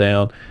crowns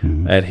down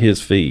at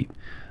his feet.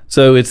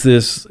 So it's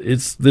this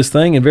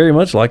thing, and very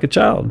much like a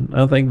child.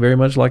 I think very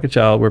much like a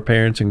child. We're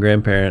parents and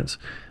grandparents.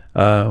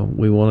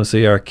 We want to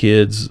see our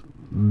kids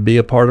be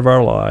a part of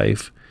our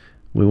life.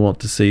 We want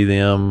to see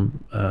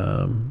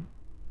them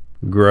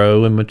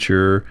grow and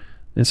mature.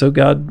 And so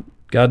God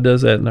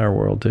does that in our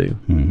world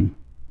too.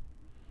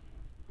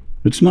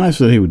 It's nice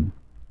that he would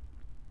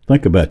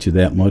think about you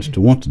that much to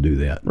want to do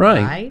that.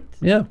 Right?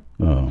 Yeah.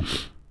 I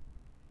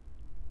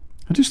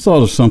just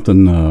thought of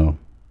something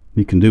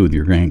you can do with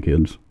your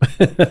grandkids.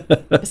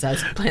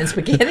 Besides playing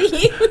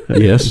spaghetti?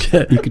 Yes.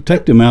 You could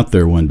take them out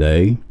there one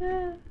day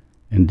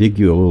and dig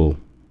you a little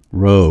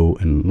row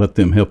and let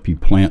them help you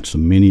plant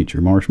some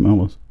miniature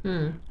marshmallows.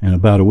 And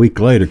about a week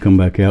later, come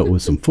back out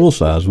with some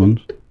full-size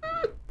ones,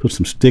 put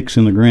some sticks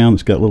in the ground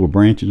that's got little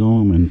branches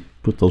on them, and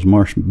put those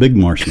big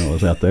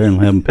marshmallows out there and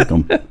have them pick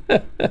them.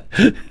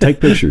 Take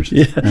pictures.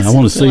 Yes. And I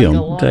want to see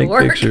them. Take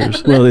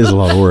pictures. Well, it is a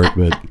lot of work,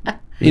 but...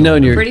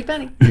 and pretty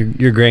funny.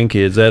 Your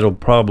grandkids, that'll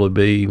probably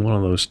be one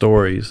of those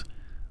stories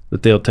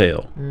that they'll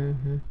tell.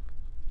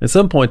 At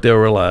some point, they'll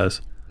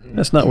realize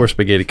that's not where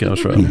spaghetti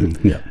comes from.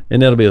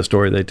 And that'll be a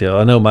story they tell.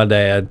 I know my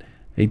dad,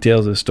 he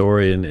tells this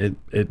story, and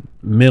it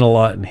meant a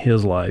lot in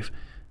his life.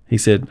 He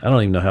said, I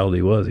don't even know how old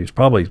he was. He was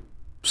probably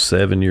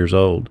 7 years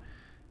old.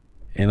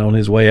 And on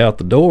his way out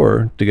the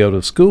door to go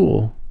to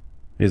school,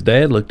 his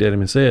dad looked at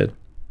him and said,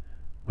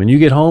 when you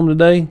get home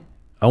today,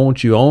 I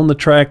want you on the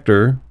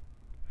tractor,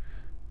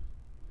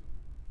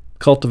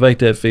 cultivate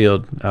that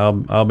field.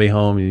 I'll be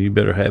home, and you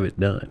better have it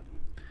done.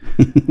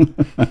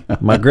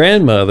 My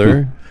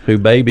grandmother, who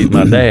babied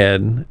my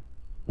dad,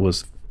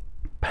 was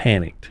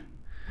panicked.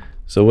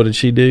 So what did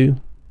she do?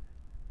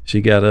 She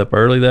got up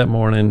early that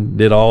morning,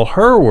 did all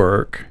her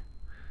work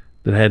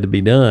that had to be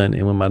done,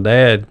 and when my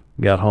dad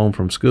got home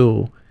from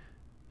school,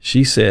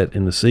 she sat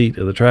in the seat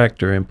of the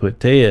tractor and put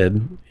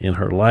Ted in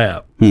her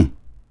lap.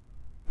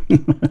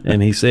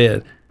 And he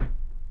said,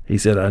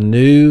 I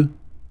knew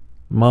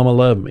Mama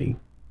loved me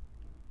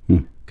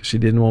because she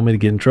didn't want me to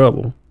get in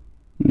trouble.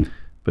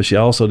 But she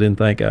also didn't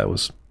think I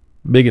was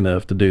big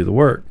enough to do the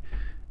work.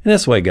 And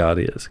that's the way God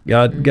is.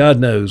 God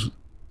knows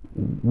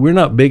we're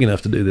not big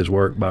enough to do this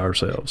work by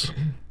ourselves.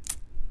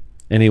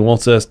 And he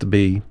wants us to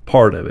be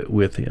part of it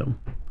with him,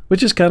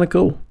 which is kind of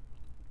cool.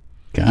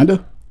 Kind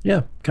of?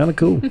 Yeah, kind of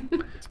cool.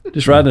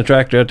 Just riding a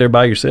tractor out there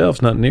by yourself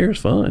is not near as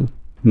fun.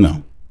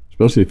 No,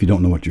 especially if you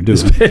don't know what you're doing.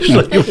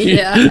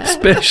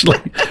 Especially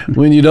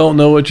when you don't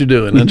know what you're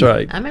doing. That's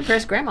right. I'm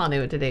impressed Grandma knew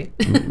what to do.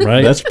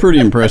 Right? That's pretty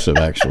impressive,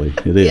 actually.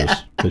 It is.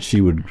 That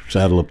she would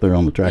saddle up there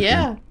on the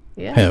tractor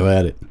and have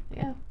at it.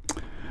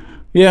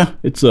 Yeah,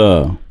 it's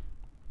the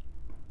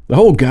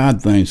whole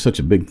God thing is such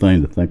a big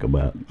thing to think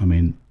about. I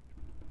mean,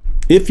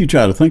 if you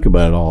try to think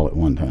about it all at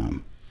one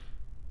time.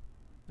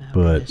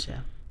 But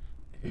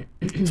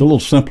It's a little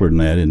simpler than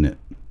that, isn't it?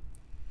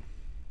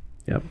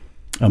 Yep.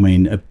 I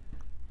mean,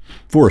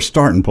 for a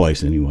starting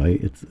place anyway,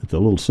 it's a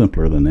little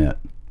simpler than that.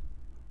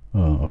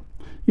 You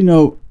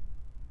know,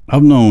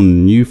 I've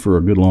known you for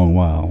a good long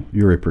while.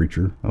 You're a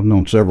preacher. I've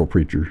known several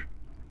preachers.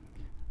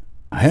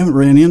 I haven't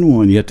ran into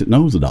one yet that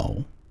knows it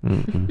all.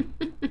 And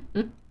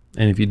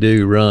if you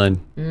do,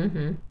 run.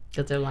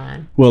 Because they're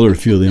lying. Well, there's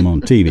a few of them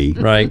on TV.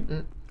 Right.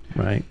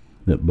 Right.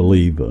 That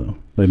believe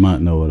they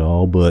might know it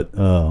all, but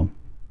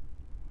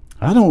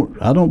I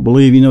don't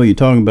believe. You know, you're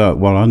talking about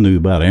what I knew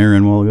about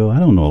Aaron a while ago. I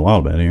don't know a lot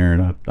about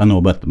Aaron. I know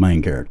about the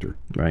main character.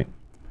 Right.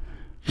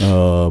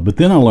 But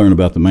then I learned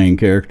about the main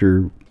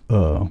character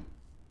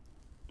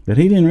that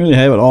he didn't really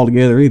have it all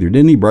together either.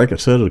 Didn't he break a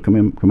set of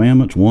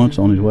commandments once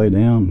on his way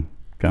down?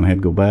 Kind of had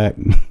to go back.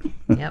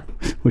 Yep.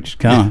 Which is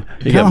kind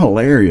of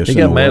hilarious. He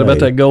got mad about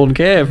that golden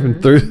calf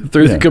and threw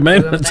the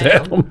commandments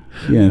at him.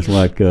 Yeah, it's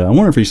like I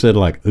wonder if he said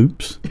like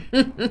 "oops."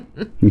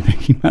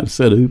 He might have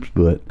said "oops,"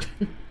 but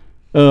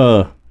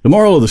the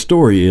moral of the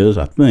story is,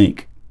 I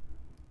think,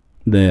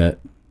 that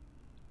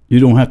you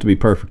don't have to be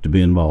perfect to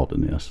be involved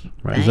in this.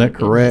 Right. Is that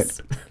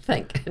correct?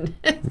 Thank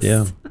goodness.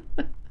 Yeah.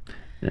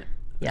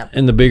 Yep.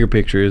 And the bigger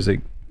picture is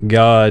that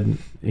God,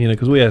 you know,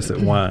 because we asked that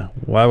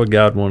why would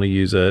God want to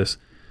use us?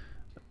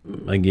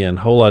 Again,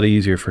 a whole lot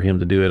easier for him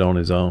to do it on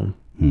his own.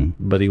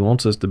 But he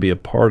wants us to be a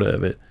part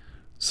of it,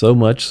 so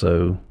much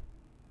so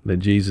that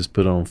Jesus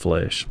put on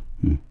flesh.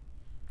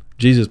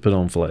 Jesus put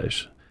on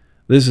flesh.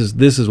 This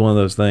is one of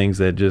those things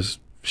that just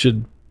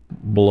should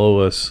blow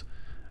us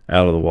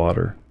out of the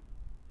water.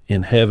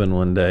 In heaven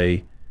one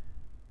day,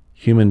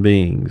 human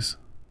beings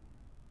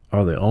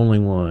are the only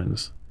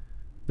ones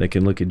that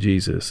can look at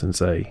Jesus and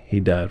say,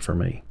 he died for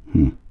me.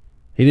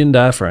 He didn't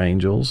die for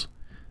angels.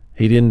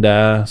 He didn't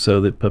die so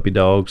that puppy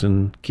dogs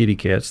and kitty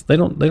cats, they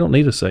don't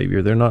need a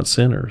savior. They're not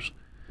sinners.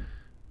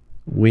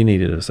 We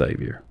needed a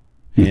savior.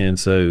 And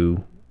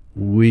so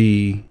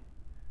we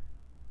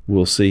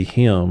will see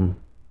him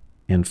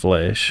in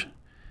flesh.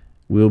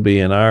 We'll be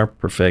in our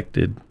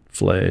perfected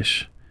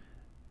flesh.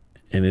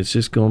 And it's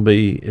just going to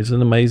be, it's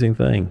an amazing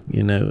thing.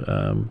 You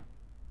know,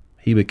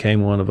 he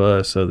became one of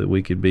us so that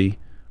we could be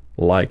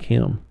like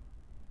him.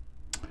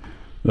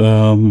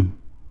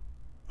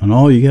 And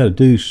all you got to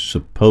do,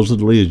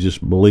 supposedly, is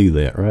just believe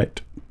that,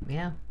 right?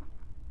 Yeah.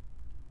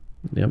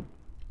 Yep.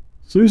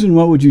 Susan,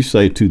 what would you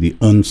say to the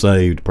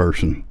unsaved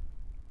person?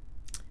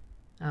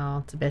 Oh,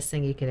 it's the best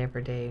thing you could ever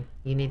do.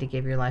 You need to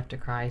give your life to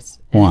Christ.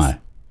 Why?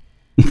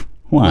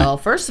 Why? Well,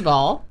 first of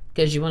all,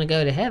 because you want to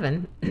go to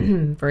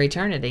heaven for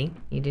eternity.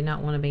 You do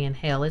not want to be in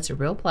hell. It's a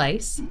real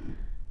place,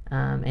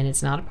 and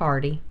it's not a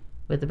party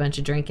with a bunch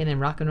of drinking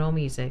and rock and roll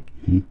music.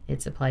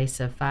 It's a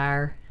place of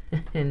fire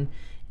and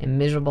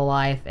miserable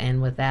life,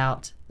 and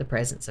without the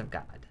presence of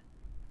God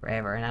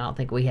forever. And I don't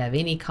think we have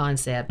any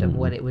concept of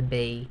what it would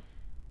be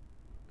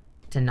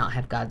to not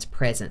have God's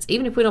presence.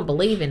 Even if we don't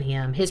believe in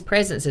him, his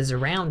presence is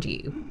around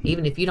you.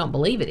 Even if you don't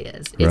believe it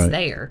is, it's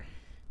there.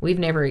 We've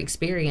never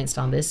experienced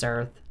on this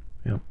earth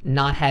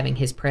not having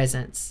his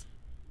presence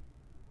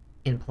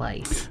in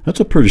place. That's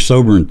a pretty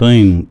sobering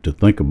thing to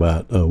think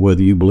about,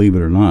 whether you believe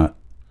it or not.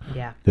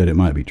 Yeah. That it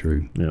might be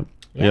true. Yep.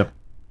 Yeah. Yep.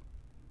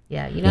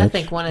 Yeah. You know, I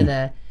think one of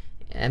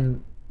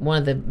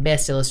the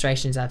best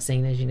illustrations I've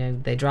seen is, you know,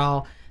 they've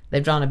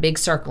drawn a big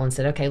circle and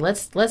said, okay,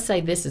 let's say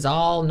this is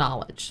all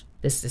knowledge.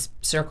 This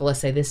circle, let's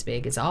say this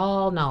big, is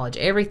all knowledge.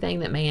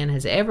 Everything that man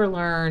has ever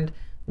learned,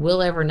 will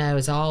ever know,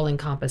 is all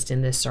encompassed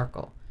in this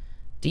circle.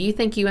 Do you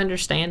think you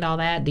understand all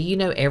that? Do you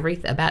know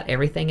about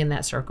everything in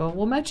that circle?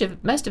 Well, most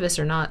of us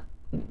are not.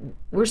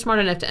 We're smart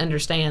enough to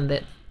understand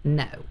that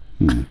no.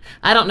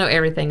 I don't know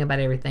everything about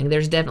everything.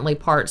 There's definitely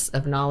parts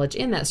of knowledge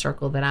in that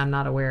circle that I'm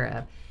not aware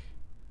of.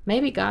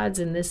 Maybe God's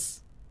in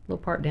this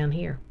little part down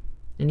here,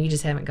 and you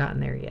just haven't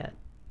gotten there yet.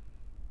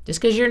 Just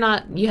because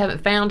you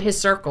haven't found his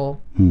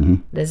circle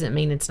doesn't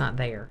mean it's not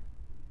there.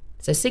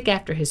 So seek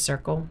after his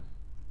circle.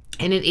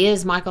 And it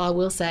is, Michael, I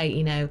will say,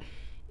 you know,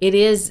 it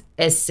is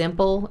as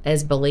simple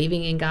as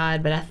believing in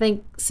God, but I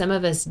think some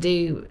of us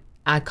do.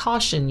 I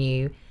caution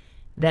you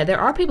that there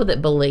are people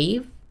that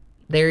believe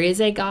there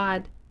is a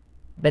God,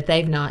 but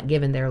they've not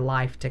given their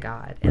life to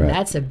God. And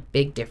that's a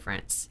big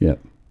difference. Yep.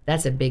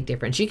 That's a big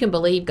difference. You can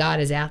believe God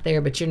is out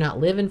there, but you're not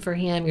living for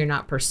him. You're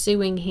not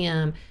pursuing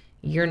him.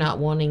 You're not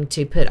wanting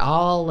to put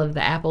all of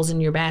the apples in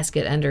your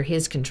basket under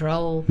his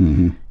control.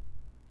 And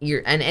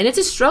it's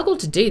a struggle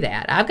to do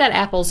that. I've got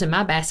apples in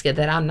my basket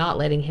that I'm not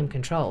letting him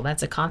control.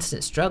 That's a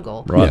constant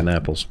struggle. Rotten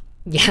apples.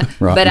 Yeah,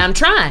 but I'm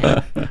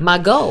trying. My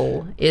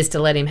goal is to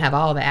let him have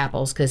all the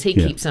apples because he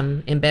keeps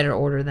them in better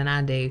order than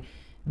I do.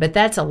 But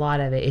that's a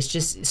lot of it. It's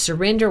just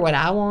surrender what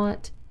I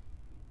want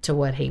to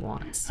what he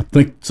wants. I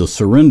think it's a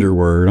surrender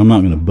word. I'm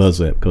not going to buzz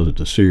that because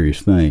it's a serious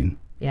thing.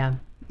 Yeah.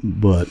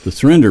 But the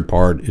surrender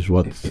part is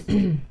what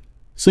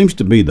seems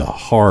to be the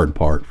hard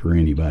part for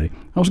anybody.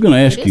 I was going to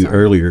ask you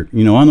earlier,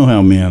 you know, I know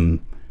how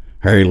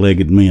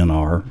hairy-legged men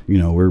are. You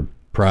know, we're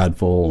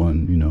prideful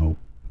and, you know,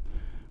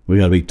 we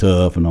got to be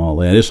tough and all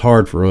that. It's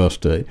hard for us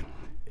to.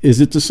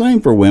 Is it the same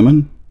for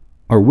women?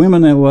 Are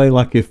women that way?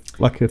 Like if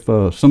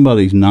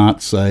somebody's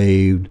not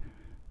saved,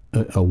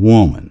 a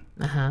woman.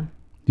 Uh-huh. Do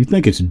you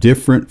think it's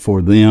different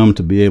for them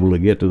to be able to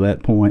get to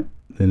that point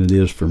than it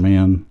is for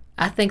men?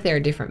 I think there are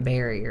different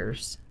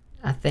barriers.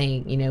 I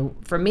think,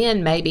 for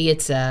men, maybe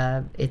it's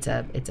a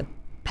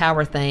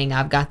power thing.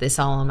 I've got this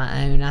all on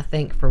my own. I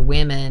think for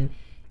women,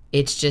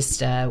 it's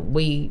just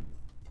we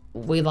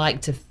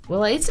like to.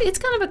 Well, it's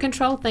kind of a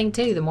control thing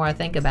too. The more I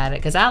think about it,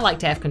 because I like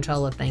to have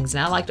control of things,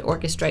 and I like to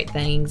orchestrate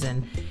things,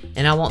 and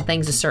I want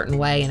things a certain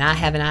way, and I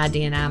have an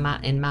idea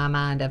in my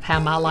mind of how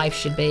my life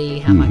should be,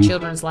 how my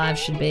children's lives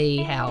should be,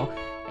 how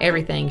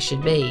everything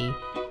should be,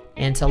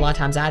 and so a lot of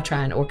times I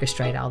try and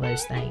orchestrate all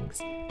those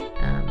things.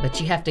 But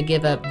you have to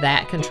give up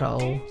that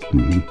control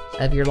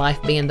of your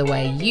life being the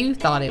way you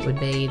thought it would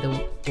be,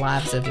 the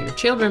lives of your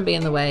children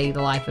being the way,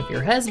 the life of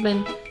your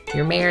husband,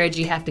 your marriage.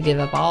 You have to give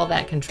up all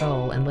that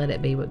control and let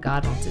it be what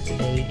God wants it to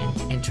be,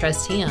 and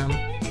trust Him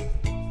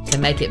to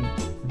make it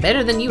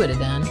better than you would have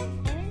done.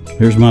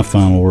 Here's my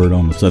final word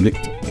on the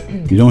subject.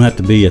 You don't have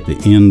to be at the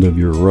end of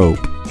your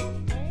rope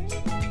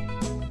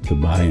to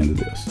buy into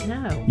this.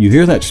 No. You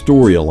hear that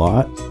story a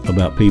lot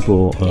about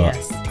people.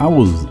 Yes. I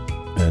was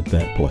at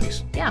that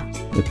place. Yeah.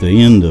 At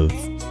the end of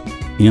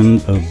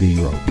the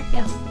rope.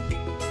 Yeah.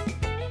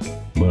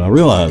 But I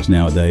realize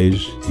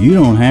nowadays you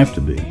don't have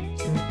to be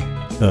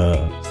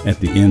at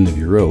the end of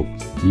your rope.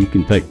 You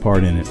can take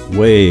part in it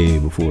way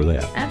before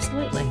that.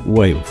 Absolutely.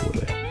 Way before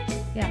that.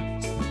 Yeah.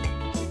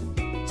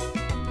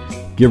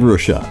 Give her a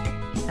shot.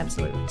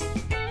 Absolutely.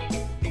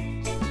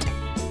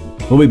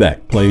 We'll be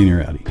back playing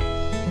your Outty.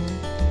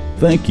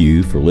 Thank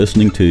you for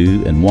listening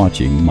to and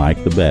watching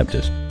Mike the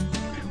Baptist.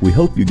 We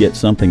hope you get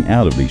something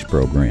out of these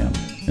programs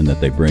and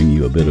that they bring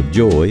you a bit of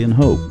joy and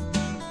hope.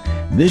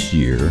 This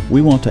year,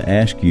 we want to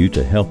ask you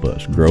to help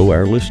us grow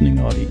our listening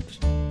audience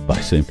by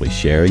simply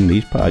sharing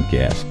these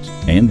podcasts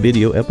and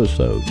video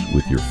episodes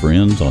with your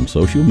friends on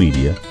social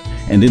media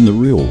and in the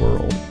real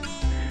world.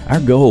 Our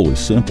goal is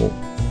simple: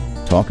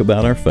 talk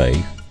about our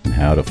faith and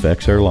how it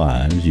affects our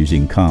lives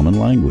using common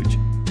language,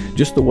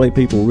 just the way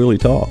people really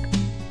talk.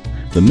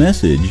 The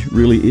message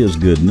really is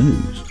good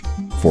news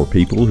for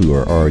people who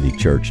are already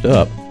churched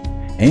up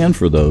and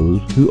for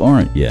those who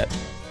aren't yet,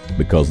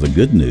 because the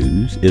good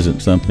news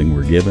isn't something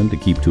we're given to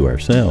keep to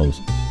ourselves.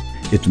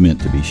 It's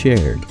meant to be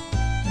shared.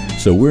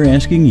 So we're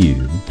asking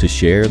you to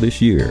share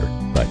this year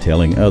by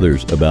telling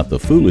others about the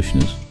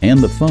foolishness and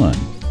the fun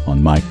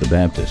on Mike the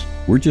Baptist.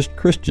 We're just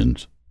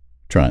Christians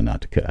trying not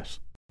to cuss.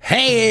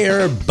 Hey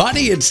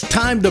everybody, it's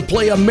time to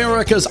play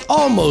America's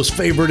almost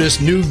favoriteest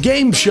new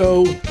game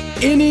show,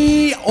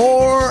 Inny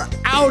or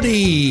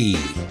Outty,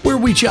 where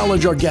we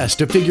challenge our guests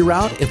to figure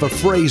out if a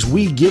phrase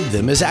we give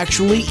them is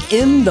actually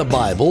in the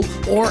Bible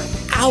or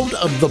out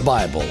of the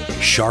Bible.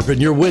 Sharpen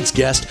your wits,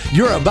 guest.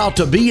 You're about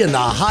to be in the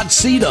hot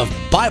seat of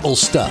Bible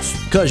stuff,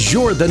 because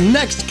you're the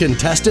next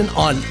contestant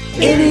on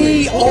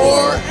Inny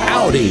or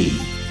Outty.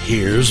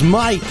 Here's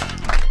Mike.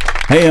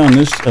 Hey, on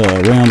this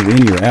round of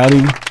Inny or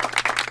Outty,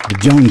 the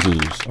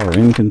Joneses are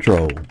in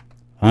control.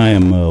 I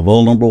am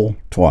vulnerable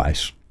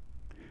twice,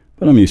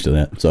 but I'm used to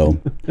that, so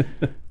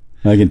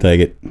I can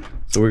take it.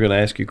 So we're going to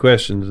ask you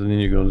questions, and then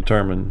you're going to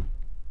determine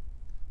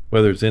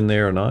whether it's in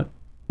there or not?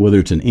 Whether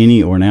it's an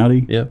Inny or an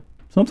Outy? Yeah.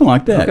 Something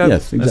like that, Okay.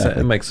 yes,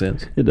 exactly. That makes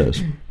sense. It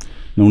does.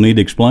 No need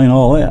to explain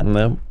all that.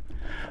 No.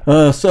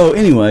 So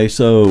anyway,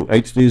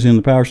 HD's in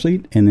the power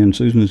seat, and then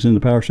Susan is in the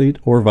power seat,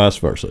 or vice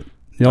versa.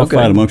 Y'all Okay.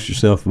 fight amongst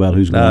yourself about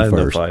who's going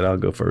first. No fight. I'll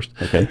go first.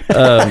 Okay.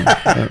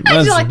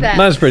 Mine's, like that?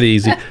 Mine's pretty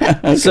easy.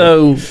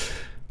 So,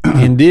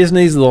 in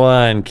Disney's The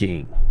Lion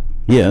King,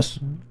 Yes.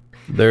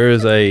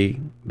 there's a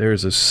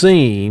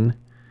scene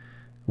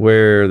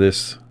where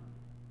this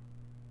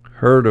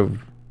herd of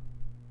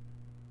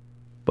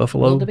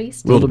buffalo,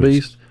 Wildebeest?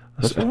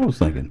 That's what I was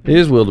thinking. It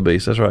is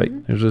wildebeest. That's right.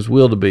 There's this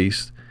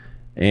wildebeest,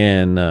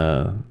 and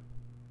the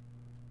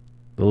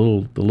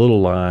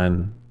little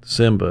lion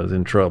Simba is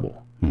in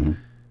trouble, and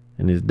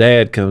his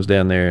dad comes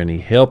down there and he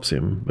helps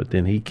him, but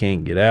then he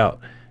can't get out.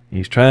 And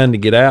he's trying to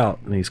get out,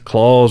 and his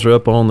claws are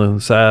up on the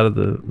side of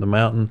the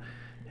mountain,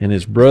 and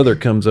his brother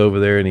comes over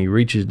there and he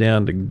reaches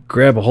down to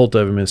grab a hold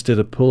of him. Instead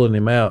of pulling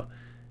him out,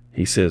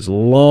 he says,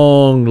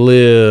 "Long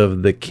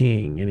live the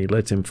king," and he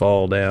lets him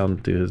fall down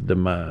to his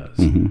demise.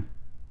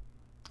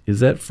 Is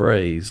that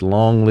phrase,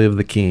 "Long live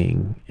the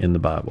king," in the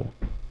Bible?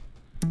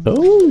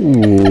 Oh.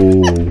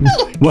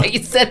 You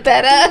set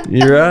that up.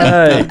 You're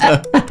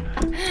right.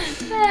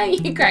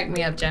 You crack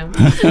me up, Joe.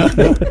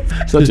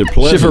 Such a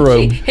pleasant,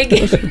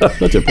 Chifferobe.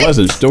 such a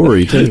pleasant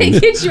story, too.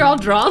 It gets you all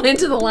drawn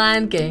into the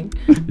Lion King.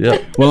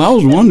 Yep. Well, I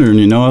was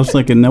wondering, I was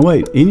thinking, no,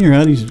 wait, in your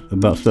Outty's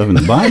about stuff in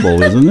the Bible,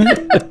 isn't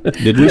it?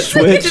 Did we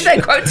switch? Did they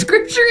quote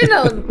scripture in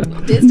a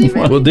Disney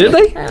movie? Well, did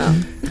they? Oh.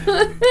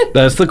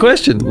 That's the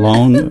question.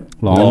 Long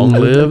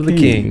live the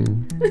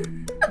king.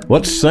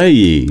 What say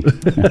ye?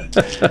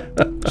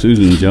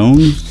 Susan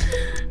Jones?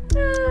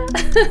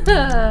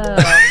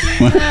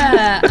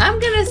 I'm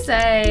going to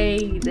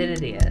say that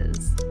it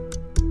is.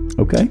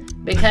 Okay.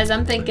 Because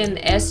I'm thinking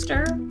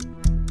Esther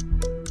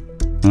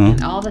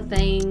and all the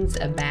things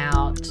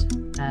about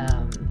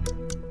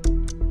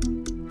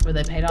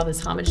where they paid all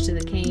this homage to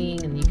the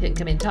king, and you couldn't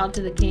come in and talk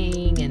to the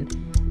king,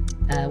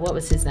 and what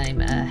was his name?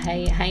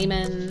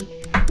 Haman.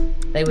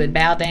 They would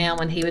bow down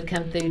when he would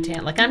come through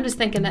town. Like, I'm just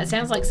thinking that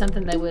sounds like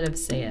something they would have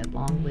said,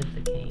 long live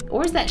the king.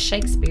 Or is that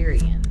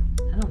Shakespearean?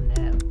 I don't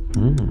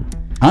know.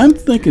 I'm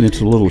thinking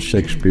it's a little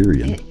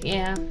Shakespearean.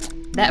 Yeah.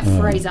 That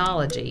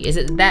phraseology. Is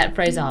it that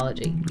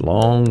phraseology?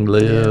 Long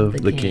live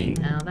the king.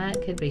 Now,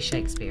 that could be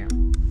Shakespeare.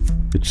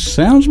 It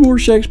sounds more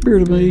Shakespeare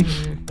to me.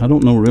 I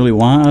don't know really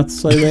why I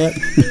say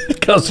that.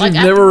 Because you've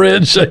never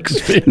read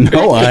Shakespeare.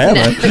 No, I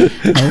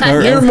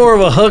haven't. You're more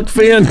of a Huck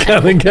Finn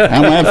kind of guy.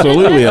 I'm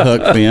absolutely a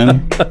Huck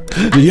Finn.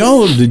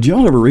 Did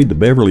y'all ever read the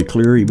Beverly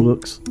Cleary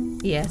books?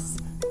 Yes.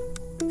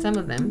 Some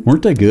of them.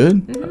 Weren't they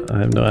good? I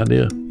have no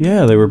idea.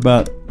 Yeah, they were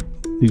about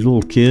these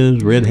little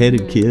kids,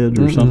 red-headed kids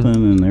or something,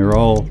 and they're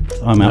all,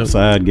 I'm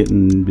outside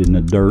getting in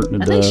the dirt and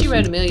the dust. I think she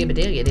wrote Amelia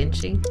Bedelia, didn't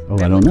she? Oh,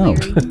 I don't know.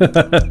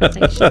 I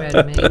think she wrote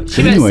Amelia.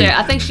 Anyway.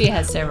 I think she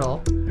has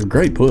several. They're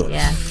great books.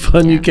 Yeah.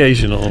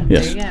 Funnucational.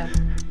 Yes. There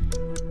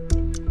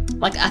you go.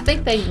 Like, I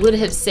think they would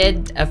have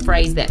said a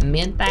phrase that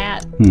meant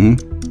that.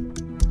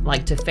 Mm-hmm.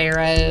 Like to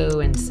Pharaoh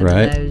and some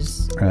of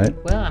those. Right.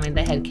 Well, I mean,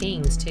 they had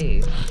kings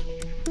too.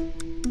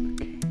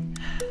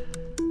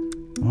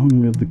 Long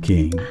live the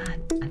king.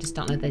 I just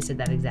don't know if they said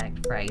that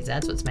exact phrase.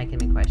 That's what's making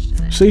me question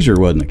it. Caesar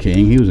wasn't a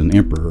king. He was an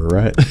emperor,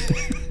 right?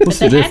 What's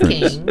But the they had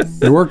difference? kings.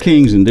 There were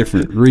kings in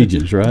different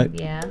regions, right?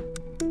 Yeah.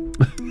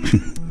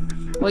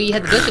 Well, you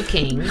had the Book of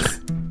Kings.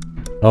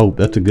 Oh,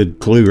 that's a good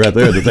clue right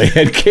there that they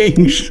had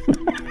kings.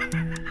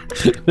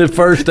 The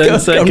first and Come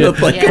second. to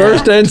think of it.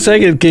 First and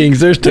second kings.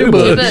 There's two The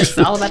books. books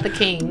all about the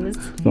kings.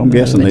 So I'm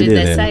guessing But they did did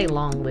they have. say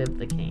 "Long live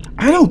the king"?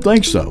 I don't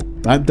think so.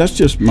 That's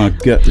just my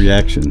gut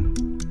reaction.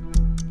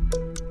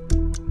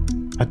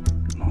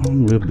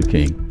 Long live the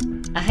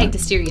king. I hate to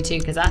steer you too,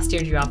 because I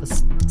steered you off a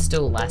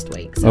stool last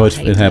week. So Oh, I it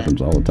hate to-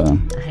 happens all the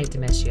time. I hate to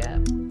mess you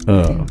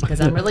up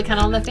because I'm really kind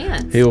of on the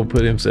fence. He will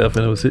put himself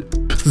in a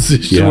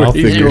position Yeah, where I'll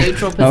he figure. In a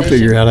neutral I'll position.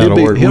 figure out how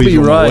to work. he'll be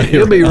weasel my right. way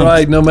He'll be around.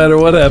 right no matter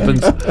what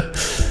happens.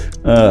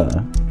 Long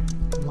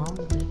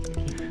live the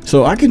king.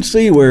 So I can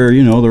see where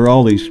there are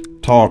all these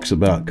talks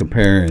about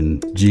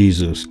comparing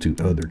Jesus to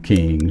other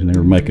kings, and they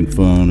were making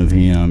fun of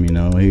him. Here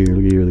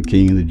the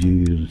king of the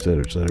Jews,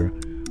 etc., etc.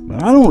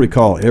 But I don't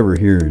recall ever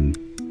hearing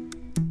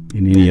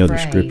in any That other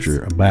phrase.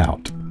 scripture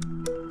about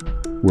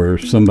where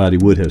somebody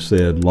would have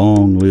said,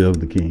 "Long live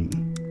the king."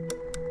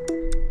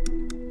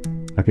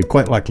 I could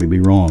quite likely be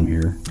wrong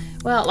here.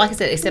 Well, like I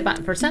said,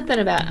 except for something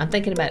about, I'm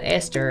thinking about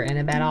Esther and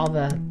about all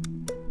the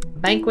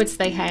banquets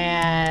they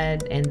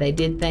had, and they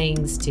did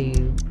things to,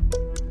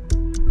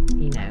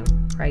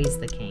 praise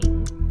the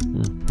king.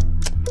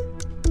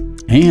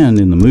 And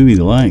in the movie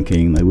The Lion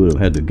King, they would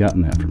have had to have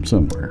gotten that from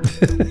somewhere.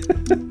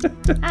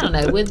 I don't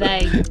know, would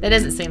they? That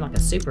doesn't seem like a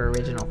super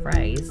original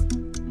phrase.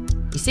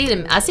 You see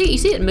it you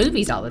see it in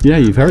movies all the time. Yeah,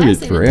 you've heard I've it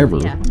seen forever.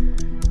 Yeah.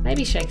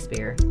 Maybe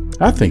Shakespeare.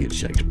 I think it's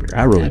Shakespeare.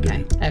 I really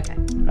Okay. do. Okay.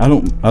 I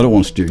don't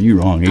want to steer you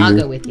wrong either. I'll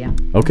go with you.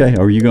 Okay,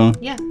 are you going?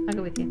 Yeah, I'll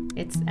go with you.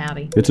 It's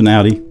Outty It's an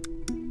Outty.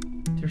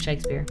 from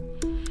Shakespeare.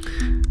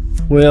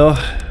 Well,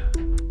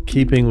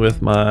 keeping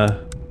with my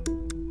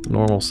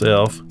normal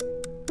self,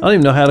 I don't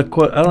even know how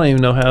to I don't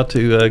even know how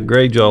to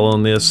grade y'all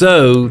on this.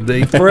 So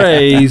the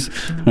phrase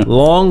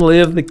 "Long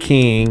live the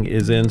king"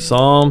 is in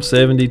Psalm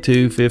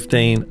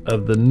 72:15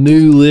 of the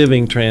New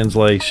Living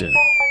Translation.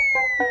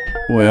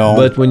 Well,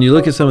 But when you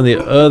look at some of the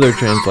other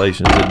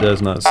translations, it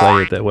does not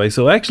say it that way.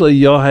 So actually,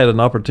 y'all had an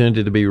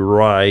opportunity to be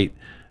right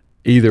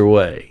either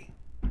way.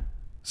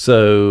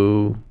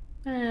 So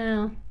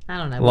Well, I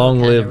don't know. long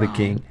We're kinda live the wrong.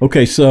 king.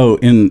 okay, so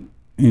in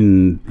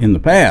the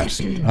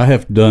past, I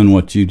have done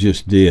what you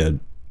just did.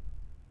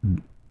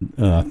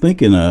 I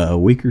think in a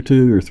week or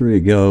 2 or 3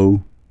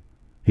 ago,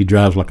 he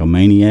drives like a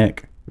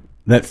maniac.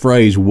 That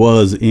phrase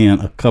was in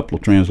a couple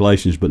of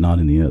translations, but not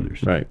in the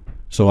others. Right.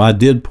 So I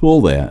did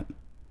pull that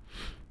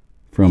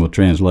from a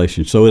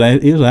translation. So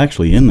it is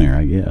actually in there,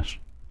 I guess.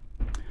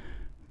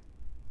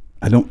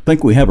 I don't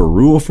think we have a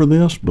rule for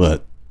this,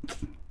 but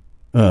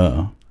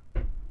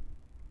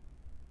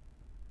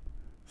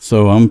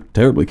so I'm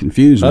terribly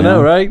confused now. I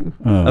know, right?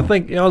 I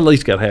think y'all at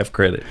least got half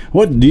credit.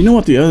 What do you know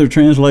what the other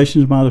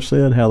translations might have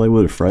said, how they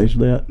would have phrased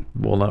that?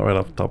 Well, not right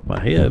off the top of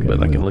my head, Okay, but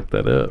I can well. look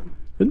that up.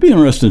 It'd be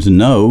interesting to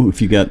know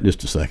if you got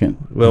just a second.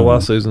 Well,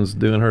 while Susan's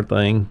doing her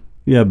thing,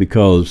 Yeah,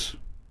 because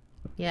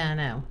Yeah, I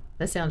know.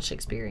 That sounds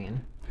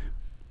Shakespearean.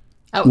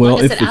 Oh, Well,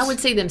 like I if said, I it's- would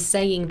see them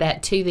saying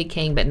that to the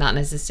king, but not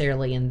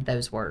necessarily in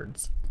those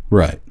words.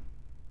 right,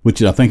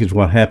 which I think is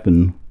what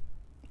happened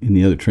in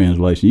the other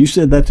translation. You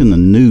said that's in the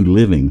New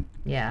Living.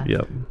 Yeah.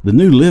 yep. The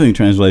New Living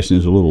Translation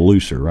is a little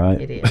looser, right?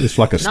 It is. It's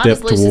like a Not step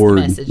as loose as the toward.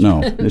 message.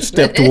 No, it's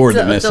step toward the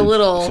It's message.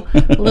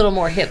 a little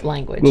more hip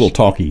language. little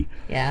talky.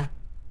 Yeah.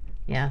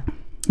 Yeah.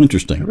 I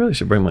Interesting. really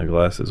should bring my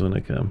glasses when they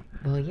come.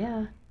 Well,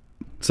 yeah.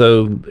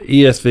 So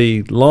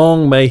ESV,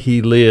 long may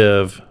he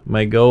live,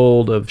 may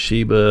gold of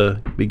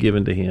Sheba be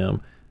given to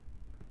him.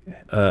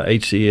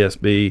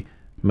 HCSB,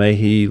 may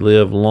he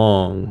live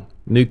long.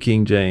 New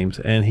King James,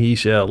 and he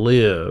shall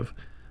live.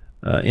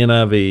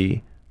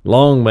 NIV,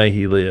 long may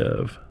he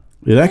live.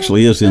 It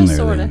actually is in there.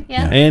 Sorta, Then.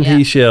 yeah. And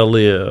he shall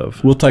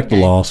live. We'll take the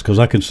Okay. loss because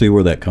I can see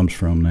where that comes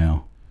from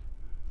now.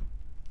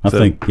 I So-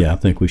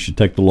 think we should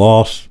take the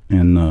loss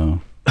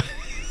and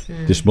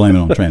just blame it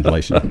on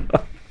translation.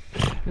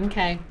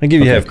 Okay. I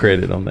give you half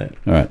credit on that.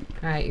 All right.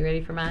 All right, you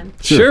ready for mine?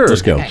 Sure.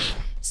 Let's go. Okay.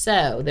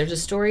 So there's a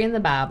story in the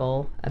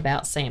Bible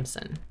about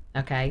Samson.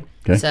 Okay.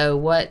 Okay. So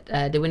what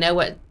do we know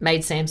what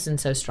made Samson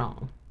so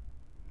strong?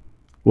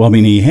 Well, I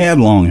mean, he had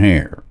long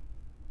hair,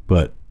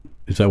 but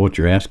is that what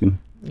you're asking?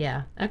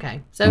 Yeah.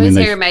 Okay. So I mean, his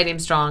they- hair made him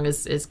strong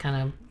is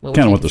kind of what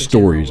What the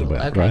story is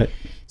about, right?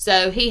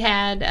 So he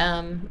had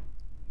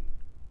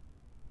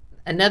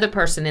another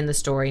person in the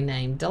story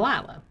named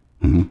Delilah.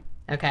 Mhm.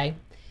 Okay.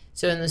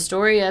 So in the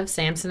story of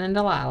Samson and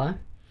Delilah,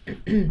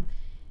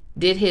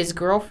 did his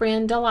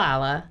girlfriend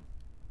Delilah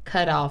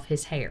cut off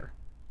his hair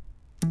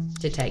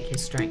to take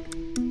his strength?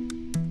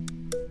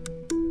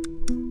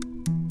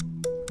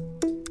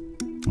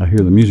 I hear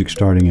the music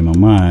starting in my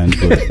mind,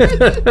 but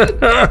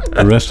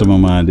the rest of my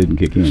mind didn't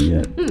kick in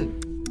yet.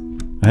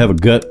 I have a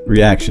gut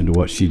reaction to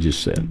what she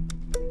just said.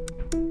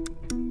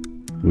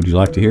 Would you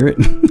like to hear it?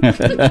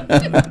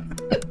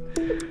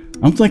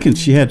 I'm thinking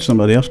she had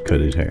somebody else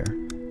cut his hair.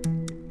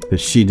 That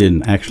she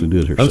didn't actually do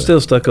it herself. I'm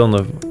still stuck on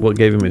what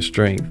gave him his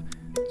strength.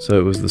 So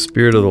it was the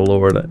Spirit of the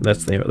Lord.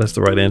 That's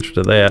the right answer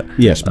to that.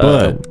 Yes,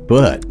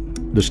 but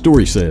the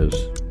story says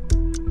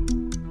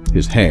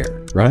his hair,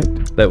 right?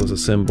 That was a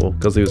symbol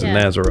because he was a Yeah.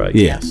 Nazarite.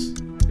 Yes.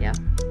 Yeah.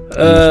 That's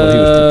what he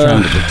was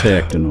trying to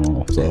protect and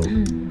all. So,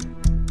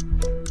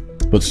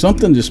 but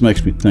something just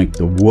makes me think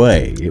the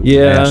way it would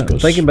Yeah, ask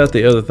us. thinking about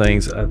the other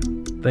things, I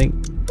think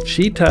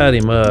she tied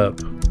him up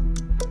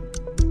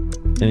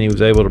and he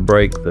was able to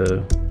break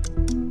the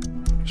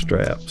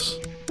straps.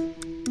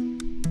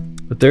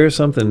 But there is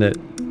something that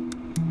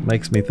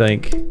makes me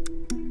think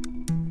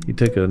he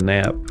took a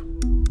nap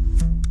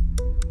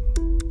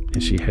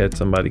and she had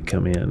somebody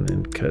come in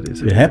and cut his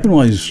hair. It happened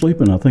while he was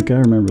sleeping. I think I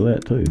remember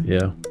that too.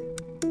 Yeah.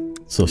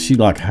 So she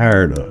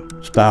hired a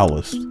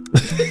stylist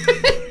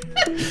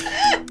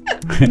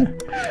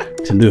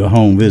to do a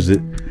home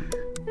visit,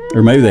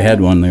 or maybe they had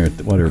one there at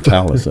whatever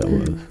palace that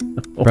was.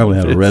 Probably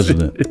had a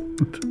resident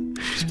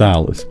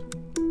stylist,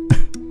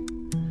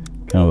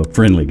 kind of a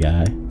friendly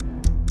guy.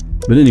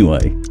 But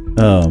anyway,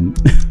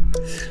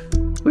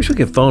 Wish we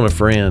could phone a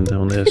friend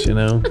on this, we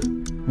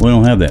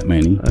don't have that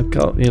many. I'd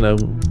call,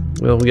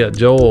 well, we got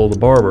Joel the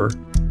barber.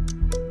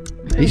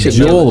 He should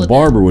know. Joel the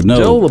barber would know.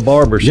 Joel the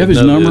barber Do you should have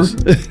his know number?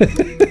 this.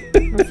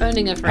 We're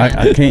phoning a friend.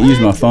 I can't use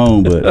my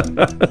phone,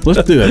 but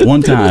let's do it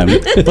one time.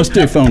 Let's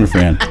do phone a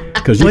friend,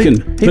 because you Well, can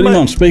he put him might-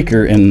 on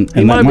speaker and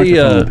that might be,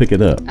 microphone will pick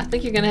it up. I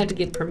think you're going to have to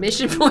get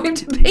permission for him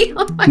to be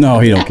on my No,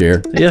 he don't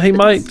care. Yeah, he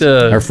might.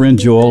 Our friend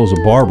Joel is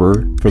a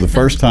barber for the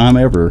first time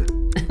ever.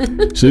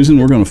 Susan,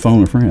 we're going to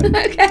phone a friend.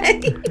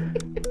 Okay.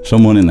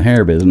 Someone in the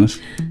hair business.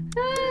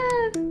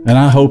 And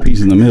I hope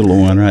he's in the middle of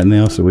one right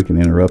now so we can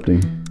interrupt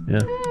him. Yeah.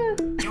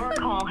 Your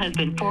call has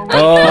been forwarded.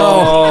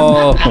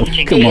 Oh,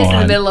 Messaging come He is in the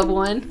on. middle of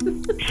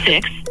one.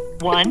 6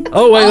 1.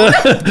 oh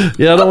wait.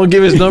 Yeah, I don't want to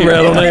give his number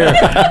out on air.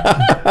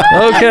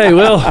 Okay,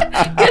 well,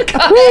 Good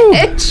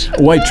coverage.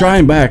 Wait, try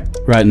him back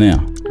right now,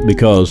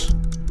 because,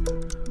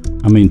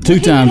 I mean, two He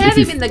times. have If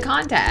him you, in the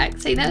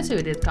contacts. He knows who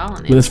it is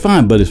calling but him. it's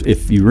fine, but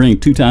if you ring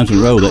 2 times in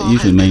a row, that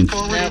usually means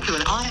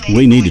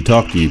we need to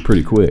talk to you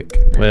pretty quick.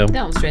 well,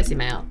 Don't stress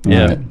him out.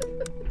 yeah, All right.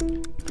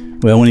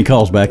 Well, when he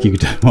calls back, you can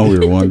tell him what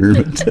we were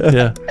wondering. But,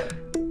 yeah.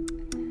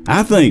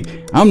 I think,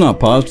 I'm not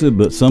positive,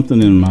 but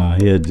something in my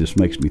head just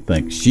makes me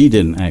think she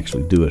didn't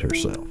actually do it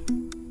herself.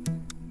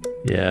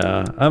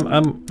 Yeah,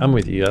 I'm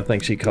with you. I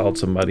think she called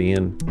somebody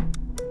in.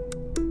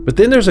 But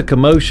then there's a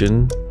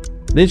commotion.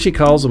 Then she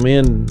calls them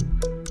in.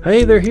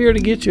 Hey, they're here to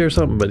get you or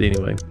something. But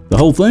anyway, The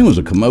whole thing was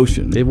a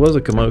commotion. it was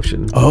a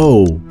commotion.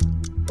 Oh.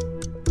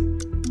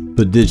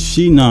 But did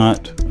she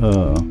not,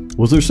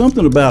 was there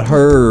something about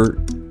her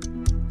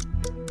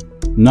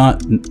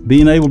not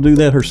being able to do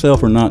that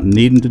herself or not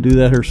needing to do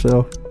that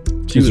herself?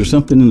 Is there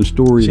something in the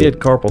story? She had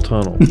carpal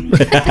tunnel.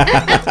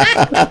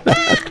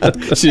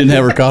 She didn't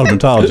have her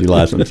cosmetology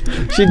license.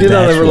 She did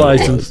not have her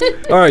That's what it license.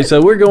 All right,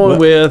 so we're going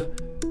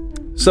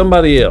with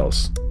somebody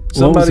else. What was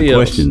Somebody the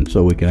else. question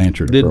so we can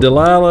answer it? Did appropriately?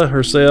 Delilah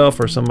herself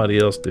or somebody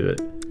else do it?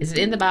 Is it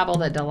in the Bible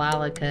that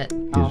Delilah cut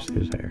off?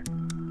 His hair.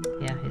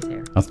 Yeah, his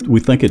hair. We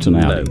think it's an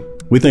Outty. No.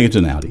 We think it's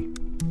an Outty.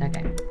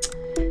 Okay.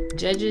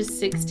 Judges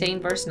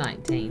 16, verse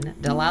 19.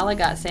 Delilah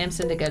got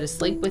Samson to go to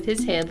sleep with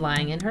his head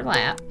lying in her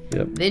lap.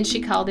 Yep. Then she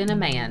called in a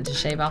man to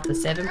shave off the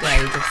 7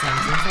 braids of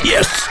Samson's hair.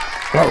 Yes.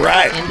 All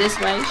right. In this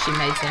way, she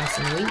made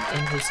Samson weak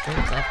and his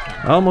strength left him.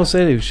 I almost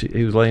said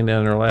he was laying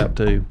down in her lap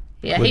too.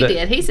 Yeah, Would he that-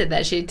 did. He said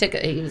that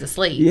he was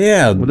asleep.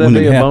 Yeah. Would that when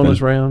be it a happened.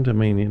 bonus round? I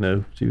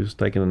mean, she was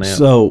taking a nap. So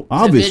So good job.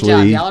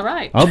 obviously, Y'all are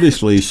right.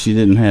 obviously, she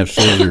didn't have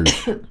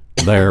scissors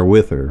there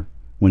with her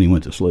when he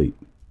went to sleep.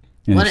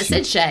 And When it she-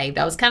 said shaved,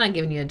 I was kind of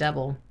giving you a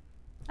double.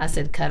 I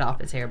said cut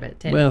off his hair, but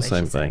technically well, she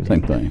same said- thing.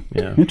 Same thing.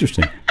 Yeah.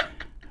 Interesting.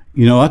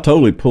 I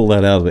totally pulled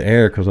that out of the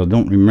air because I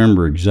don't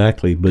remember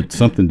exactly, but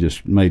something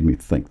just made me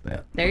think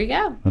that. There you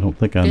go. I don't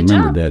think I Good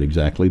remembered job. that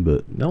exactly,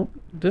 but Don't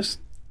just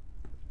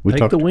We Take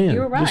talked. the win.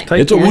 You were right. Just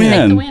take It's a the win.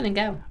 Take the win and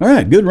go. All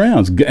right, good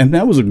rounds, and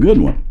that was a good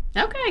one.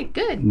 Okay,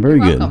 good. Very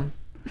You're good. welcome.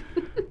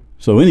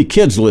 So any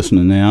kids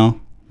listening now,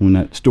 when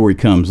that story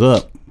comes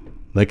up,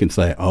 they can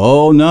say,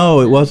 "Oh no,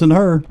 it wasn't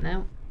her,"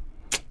 No.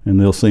 and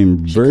they'll seem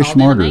very Called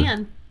in a smarter.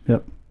 man.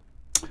 Yep.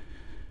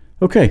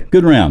 Okay,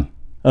 good round.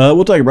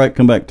 We'll take a break.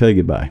 Come back. Tell you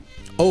goodbye.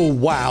 Oh,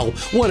 wow.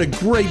 What a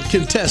great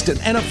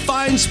contestant and a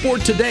fine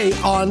sport today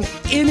on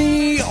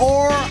Inny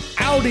or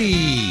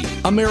Outty,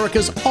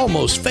 America's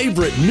almost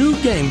favorite new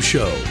game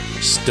show.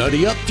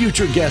 Study up,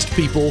 future guest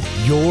people.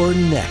 You're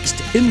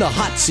next in the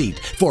hot seat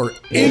for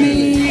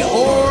Inny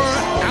or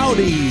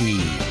Outty.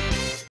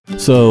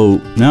 So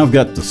now I've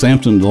got the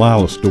Samson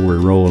Delilah story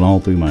rolling all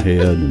through my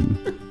head, and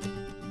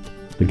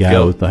the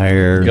guy with the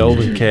hair.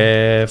 Golden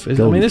calf.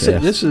 Golden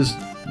calf. This has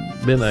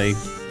been a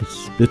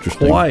It's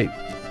interesting. quite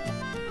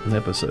an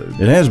episode.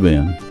 It has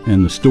been,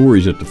 and the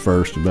stories at the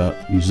first about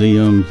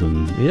museums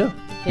and Yeah.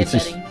 it's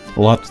just Headbutting.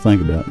 a lot to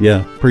think about.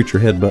 Yeah, preacher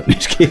headbutting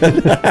his kid.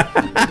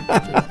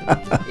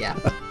 Yeah.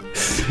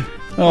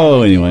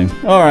 Oh, anyway.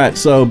 All right,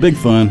 so big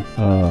fun.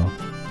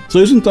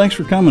 Susan, thanks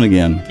for coming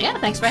again. Yeah,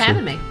 thanks for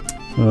having me.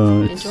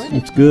 It's Enjoyed it.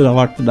 it's good. I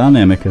like the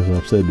dynamic, as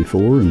I've said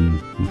before, and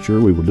I'm sure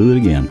we will do it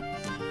again.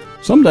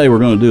 Someday we're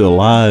going to do a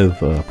live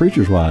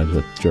Preacher's Wives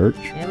at the church.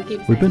 Yeah, we keep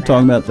saying We've been that.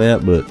 talking about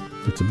that, but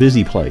it's a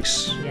busy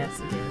place. Yes,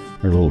 it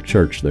is. Our little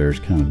church there is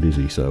kind of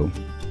busy, so.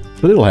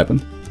 But it'll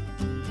happen.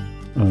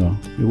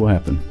 It will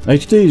happen.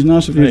 HT, it's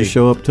nice of you to Hey.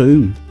 show up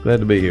too Glad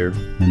to be here.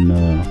 and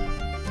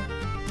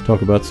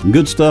talk about some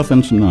good stuff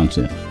and some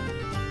nonsense.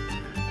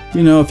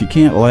 You know, if you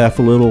can't laugh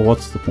a little,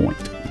 what's the point?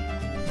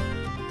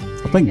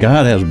 I think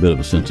God has a bit of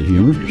a sense of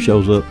humor.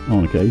 Shows up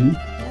on occasion.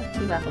 Yeah,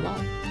 we laugh a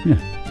lot.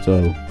 Yeah,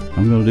 so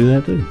I'm going to do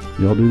that too.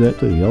 Y'all do that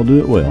too. Y'all do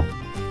it well.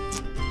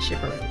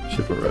 Shipper.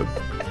 Shipper Road.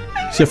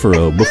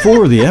 Shifero.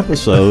 Before the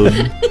episode,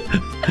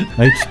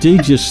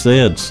 HT just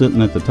said,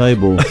 sitting at the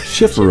table,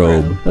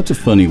 Shifero. That's a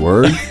funny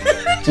word.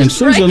 And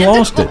Susan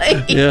lost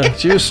it. Yeah,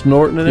 she was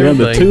snorting and Yeah,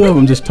 everything. the two of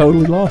them just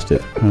totally lost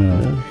it.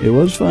 It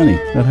was funny.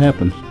 That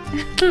happens.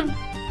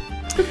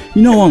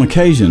 You know, on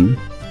occasion,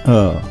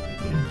 at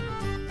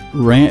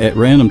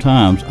random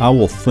times, I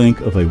will think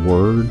of a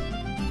word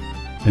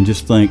and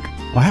just think,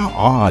 well, how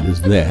odd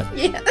is that?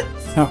 Yes.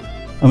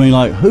 I mean,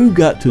 like, who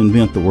got to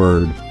invent the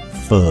word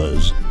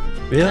fuzz?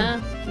 Yeah.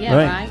 Yeah,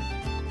 Right. right.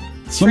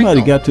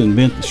 Somebody Shrinkle. got to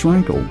invent the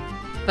shrinkle.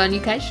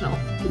 Funnucational.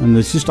 And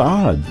it's just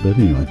odd, but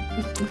anyway.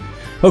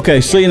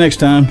 Okay, see you next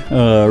time.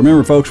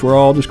 Remember, folks, we're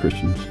all just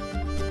Christians.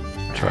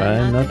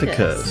 Trying not to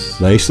cuss.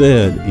 They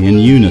said in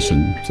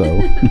unison. So,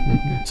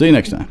 see you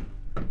next time.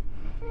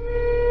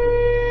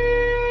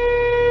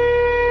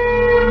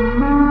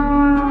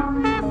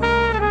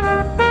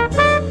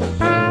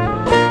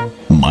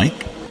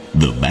 Mike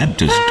the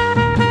Baptist.